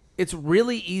is it's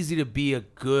really easy to be a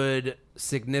good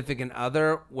significant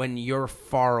other when you're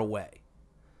far away.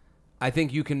 I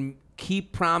think you can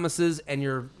keep promises and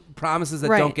your promises that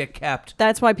don't get kept.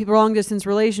 That's why people long distance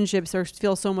relationships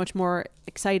feel so much more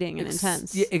exciting and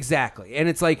intense. Yeah, exactly. And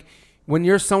it's like when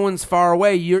you're someone's far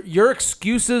away, your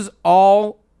excuses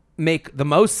all make the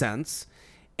most sense.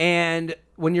 And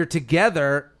when you're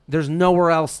together, there's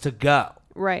nowhere else to go.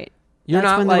 Right. You're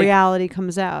That's not when like, the reality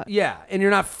comes out. Yeah, and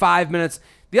you're not 5 minutes.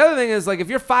 The other thing is, like, if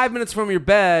you're 5 minutes from your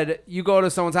bed, you go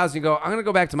to someone's house and you go, I'm going to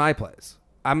go back to my place.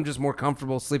 I'm just more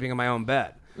comfortable sleeping in my own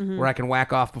bed where I can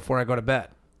whack off before I go to bed.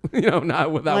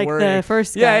 Not without like worrying. The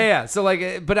first guy. Yeah. So,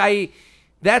 like, but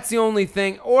that's the only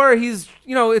thing. Or he's,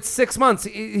 it's 6 months.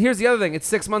 Here's the other thing. It's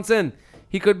 6 months in.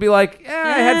 He could be like,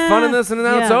 I had fun in this and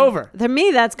now it's over. To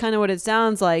me, that's kind of what it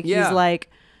sounds like. Yeah. He's like,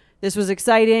 this was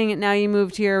exciting. Now you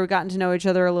moved here. We've gotten to know each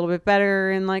other a little bit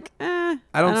better. And like, I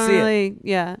don't see really, it.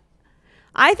 Yeah.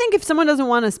 I think if someone doesn't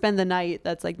want to spend the night,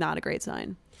 that's like not a great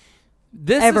sign.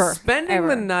 This is spending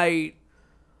the night,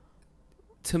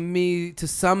 to me, to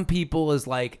some people, is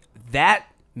like, that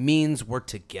means we're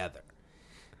together.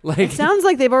 Like, It sounds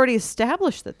like they've already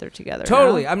established that they're together.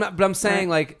 totally. No? But I'm saying,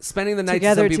 like, spending the night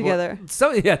Together, to some people.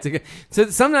 together. So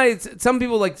some nights, some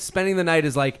people, like, spending the night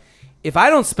is like, if I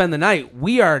don't spend the night,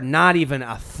 we are not even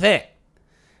a thing.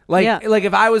 Like, like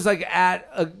if I was like at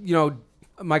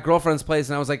my girlfriend's place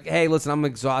and I was like, hey, listen, I'm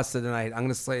exhausted tonight. I'm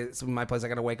gonna stay at my place. I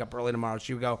gotta wake up early tomorrow.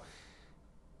 She would go,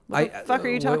 What the fuck are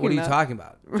you talking about? What are you talking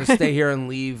about? Just stay here and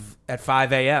leave at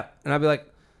 5 a.m. And I'd be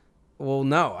like, well,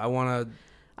 no, I want to.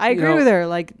 I agree with her.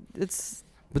 Like, it's.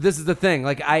 But this is the thing.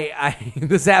 Like, I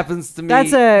this happens to me.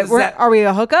 Are we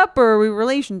a hookup or are we a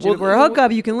relationship? Well, if we're a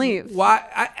hookup, you can leave.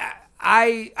 Why?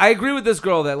 I agree with this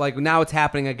girl that, like, now it's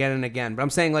happening again and again. But I'm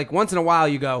saying, like, once in a while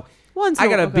you go, I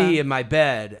got to be in my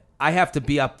bed. I have to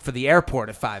be up for the airport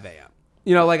at 5 a.m.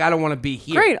 Like, I don't want to be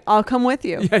here. Great. I'll come with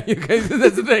you. Yeah,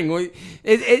 that's the thing.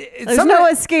 There's no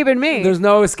escaping me. There's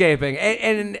no escaping.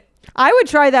 And I would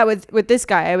try that with this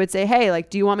guy. I would say, hey, like,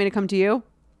 do you want me to come to you?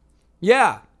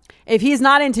 Yeah. If he's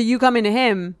not into you coming to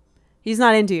him, he's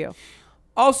not into you.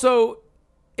 Also,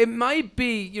 it might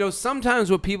be, sometimes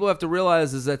what people have to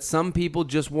realize is that some people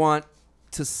just want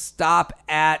to stop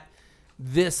at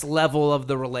this level of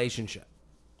the relationship.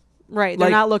 Right. They're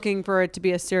not looking for it to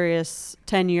be a serious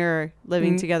 10-year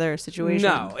living together situation.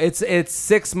 No, it's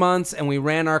 6 months and we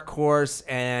ran our course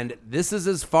and this is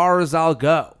as far as I'll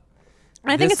go.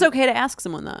 I think it's okay to ask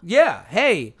someone that. Yeah.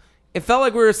 Hey, it felt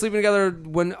like we were sleeping together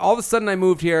when all of a sudden I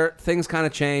moved here. Things kind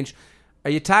of changed.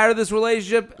 Are you tired of this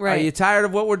relationship? Right. Are you tired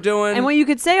of what we're doing? And what you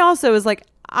could say also is like,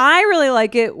 I really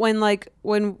like it when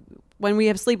we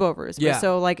have sleepovers. Yeah.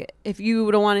 So like, if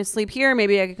you don't want to sleep here,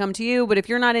 maybe I could come to you. But if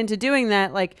you're not into doing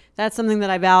that, like, that's something that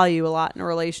I value a lot in a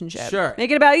relationship. Sure.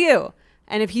 Make it about you.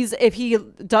 And if he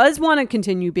does want to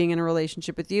continue being in a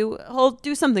relationship with you, he'll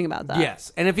do something about that.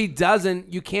 Yes. And if he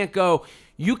doesn't, you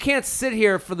can't sit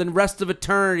here for the rest of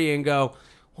eternity and go,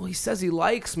 well, he says he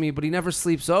likes me, but he never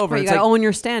sleeps over. Right, you got to own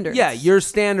your standards. Yeah, your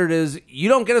standard is you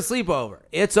don't get a sleepover.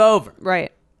 It's over.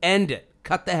 Right. End it.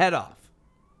 Cut the head off.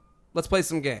 Let's play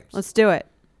some games. Let's do it.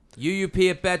 UUP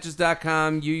at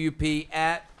Betches.com. UUP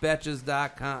at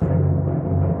Betches.com.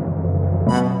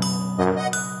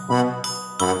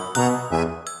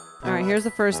 All right, here's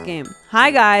the first game.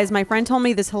 Hi, guys. My friend told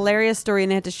me this hilarious story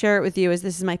and I had to share it with you as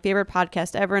this is my favorite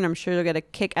podcast ever and I'm sure you'll get a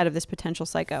kick out of this potential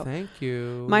psycho. Thank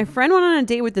you. My friend went on a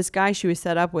date with this guy she was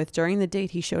set up with. During the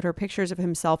date, he showed her pictures of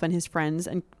himself and his friends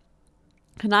and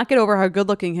could not get over how good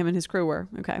looking him and his crew were.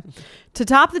 Okay. To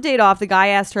top the date off, the guy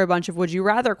asked her a bunch of would you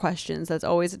rather questions. That's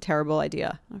always a terrible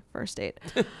idea. First date.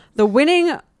 The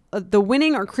winning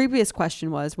or creepiest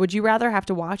question was, would you rather have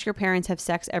to watch your parents have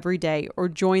sex every day or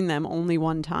join them only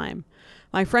one time?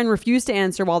 My friend refused to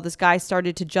answer while this guy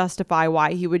started to justify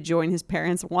why he would join his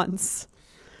parents once.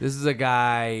 This is a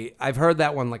guy, I've heard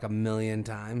that one like a million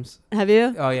times. Have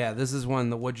you? Oh, yeah. This is one,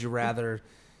 the would you rather.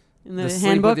 In the sleep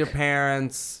handbook? with your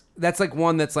parents. That's like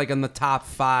one that's like in the top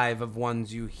 5 of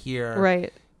ones you hear.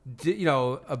 Right.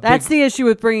 That's the issue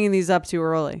with bringing these up too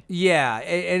early.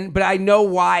 Yeah, but I know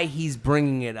why he's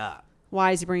bringing it up.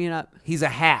 Why is he bringing it up? He's a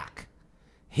hack.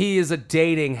 He is a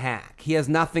dating hack. He has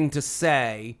nothing to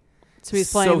say. So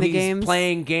he's playing the games? He's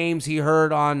playing games he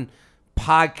heard on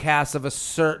podcasts of a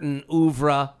certain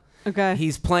oeuvre. Okay.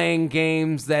 He's playing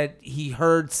games that he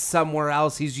heard somewhere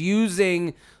else. He's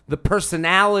using the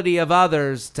personality of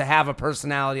others to have a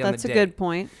personality on That's the a date. good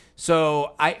point.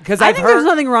 So I think there's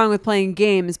nothing wrong with playing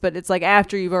games, but it's like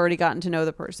after you've already gotten to know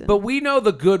the person. But we know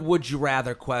the good would you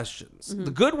rather questions. Mm-hmm.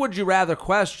 The good would you rather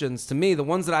questions, to me, the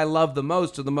ones that I love the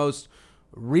most are the most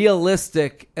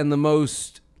realistic and the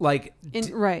most like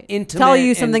right. intimate. Tell you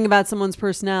and- something about someone's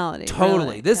personality. Totally.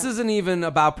 Really. This isn't even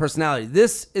about personality.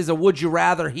 This is a would you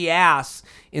rather he asks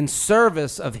in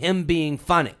service of him being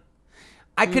funny.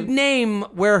 I could name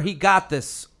where he got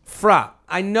this from.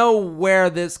 I know where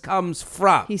this comes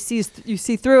from. You see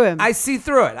through him. I see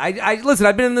through it. I listen,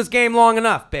 I've been in this game long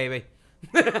enough, baby.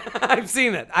 I've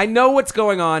seen it. I know what's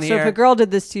going on so here. if a girl did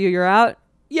this to you, you're out.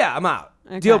 Yeah, I'm out.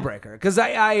 Okay. Deal breaker. Because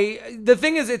the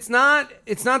thing is, it's not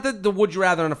the would you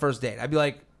rather on a first date. I'd be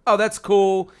like, oh, that's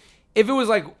cool. If it was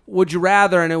like would you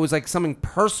rather and it was like something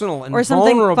personal and Or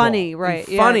something vulnerable funny, and right,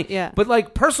 yeah, funny, yeah. But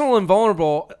like personal and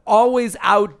vulnerable always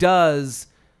outdoes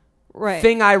Right.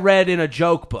 thing I read in a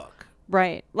joke book.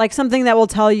 Right. Like something that will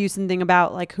tell you something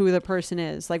about like who the person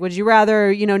is. Like, would you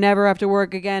rather, never have to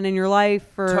work again in your life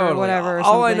or Totally. whatever? Or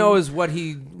All I something? know is what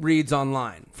he reads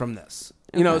online from this.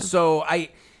 You know, so I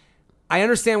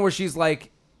understand where she's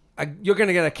like, you're going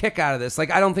to get a kick out of this.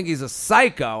 Like, I don't think he's a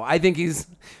psycho. I think he's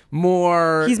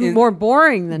more... more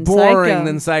boring than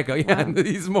psycho. Yeah, wow.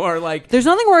 He's more like... There's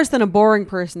nothing worse than a boring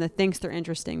person that thinks they're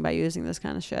interesting by using this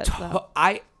kind of shit.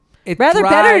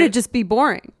 Better to just be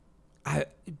boring.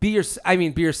 Be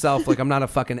yourself. Like, I'm not a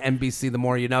fucking NBC The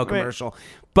More You Know commercial.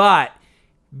 But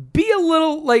be a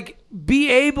little, be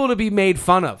able to be made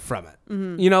fun of from it.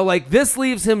 Mm-hmm. This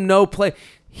leaves him no play.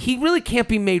 He really can't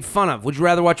be made fun of. Would you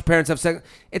rather watch your parents have sex?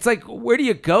 It's like, where do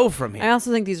you go from here? I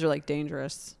also think these are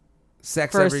dangerous.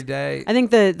 Sex every day. I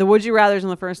think the would you rather's on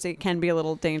the first date can be a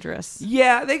little dangerous.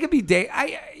 Yeah, they could be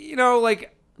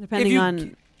depending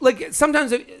on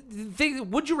sometimes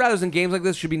would you rather's in games like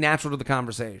this should be natural to the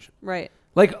conversation. Right.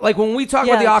 Like when we talk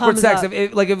about the awkward sex, up.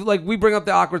 if we bring up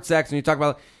the awkward sex and you talk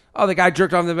about, oh, the guy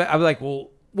jerked off the bed, I'd be like, well,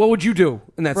 what would you do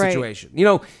in that situation?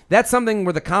 That's something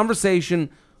where the conversation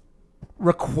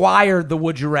required the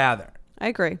would you rather. I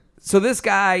agree. So this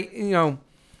guy,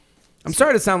 I'm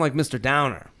sorry to sound like Mr.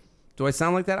 Downer. Do I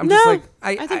sound like that?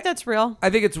 I think that's real.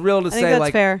 I think it's real to say that's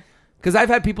fair. Because I've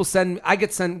had people I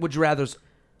get sent would you rathers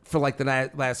for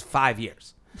the last 5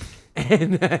 years.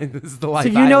 And this is the life.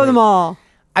 So you know them all.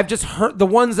 I've just heard the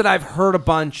ones that I've heard a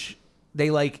bunch.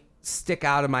 They stick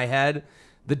out in my head.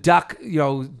 The duck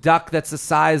that's the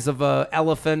size of a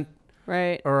elephant,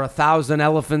 right? Or 1,000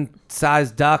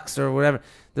 elephant-sized ducks, or whatever.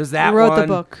 There's that one. I wrote the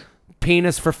book.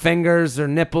 Penis for fingers or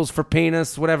nipples for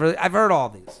penis, whatever. I've heard all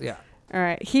these. Yeah. All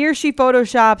right. He or she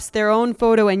photoshops their own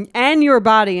photo and your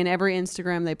body in every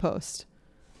Instagram they post.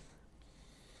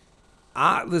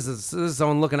 This is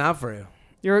someone looking out for you.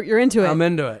 You're into it. I'm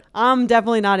into it. I'm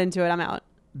definitely not into it. I'm out.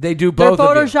 They do both. They're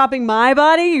photoshopping my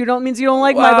body. Means you don't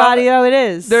like my body how it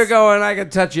is. They're going, I can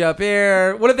touch you up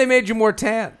here. What if they made you more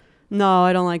tan? No,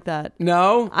 I don't like that.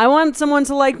 No, I want someone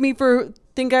to like me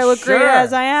think I look great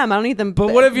as I am. I don't need them.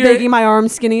 But what if you're making my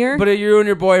arms skinnier? But if you and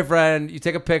your boyfriend, you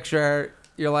take a picture.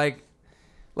 You're like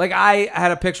I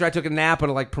had a picture. I took a nap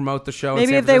to promote the show. Maybe in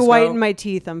San if they Francisco. whiten my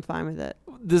teeth, I'm fine with it.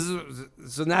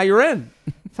 So now you're in.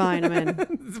 Fine, I'm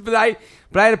in. But I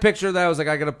had a picture that I was I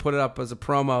got to put it up as a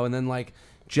promo, and then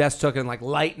Jess took it and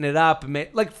lighten it up and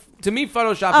made to me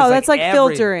Photoshop. Oh, is that's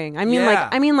filtering. I mean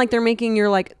they're making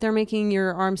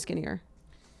your arm skinnier.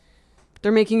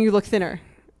 They're making you look thinner.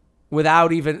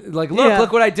 Without even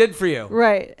look what I did for you.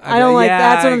 Right. I don't like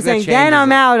that's what I'm saying. Then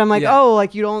I'm out. I'm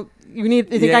like, you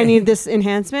think I need this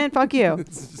enhancement? Fuck you.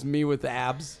 It's just me with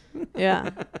abs. Yeah.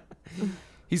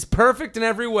 He's perfect in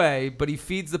every way, but he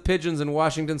feeds the pigeons in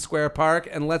Washington Square Park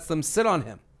and lets them sit on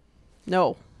him.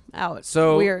 No. Out.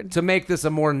 So weird. To make this a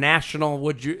more national,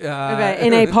 would you? Okay,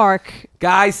 in a park.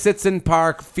 Guy sits in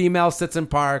park, female sits in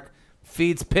park,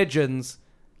 feeds pigeons,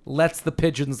 lets the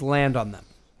pigeons land on them.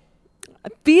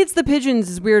 Feeds the pigeons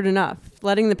is weird enough.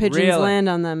 Letting the pigeons land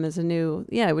on them is a new.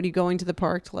 Yeah, what are you going to the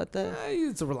park to let the?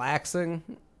 It's a relaxing,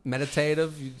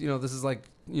 meditative. This is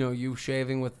you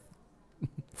shaving with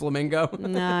flamingo.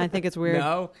 Nah, I think it's weird.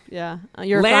 No. Yeah,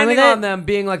 you're landing fine with on them,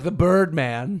 being like the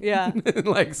Birdman. Yeah, sitting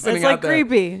it's out there.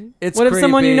 creepy. It's what if creepy.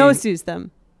 someone you know sees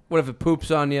them? What if it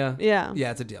poops on you? Yeah,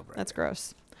 it's a deal breaker. That's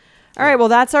gross. All right, well,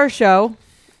 that's our show.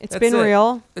 It's been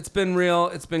real. It's been real.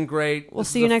 It's been great. We'll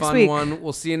see you next week.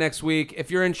 We'll see you next week.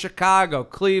 If you're in Chicago,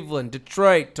 Cleveland,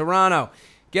 Detroit, Toronto,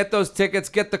 get those tickets.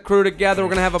 Get the crew together. We're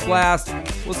going to have a blast.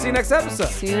 We'll see you next episode.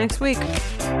 See you next week.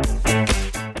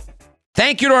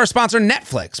 Thank you to our sponsor,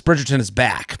 Netflix. Bridgerton is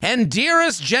back. And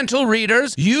dearest gentle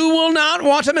readers, you will not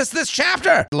want to miss this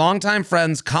chapter. Longtime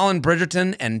friends Colin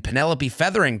Bridgerton and Penelope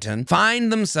Featherington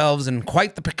find themselves in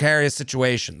quite the precarious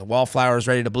situation. The wallflower is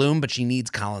ready to bloom, but she needs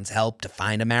Colin's help to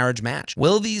find a marriage match.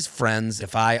 Will these friends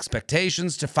defy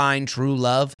expectations to find true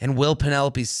love? And will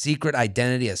Penelope's secret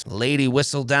identity as Lady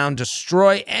Whistledown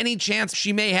destroy any chance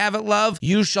she may have at love?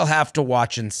 You shall have to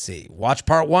watch and see. Watch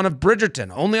part 1 of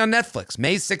Bridgerton, only on Netflix,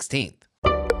 May 16th.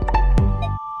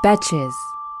 Betches.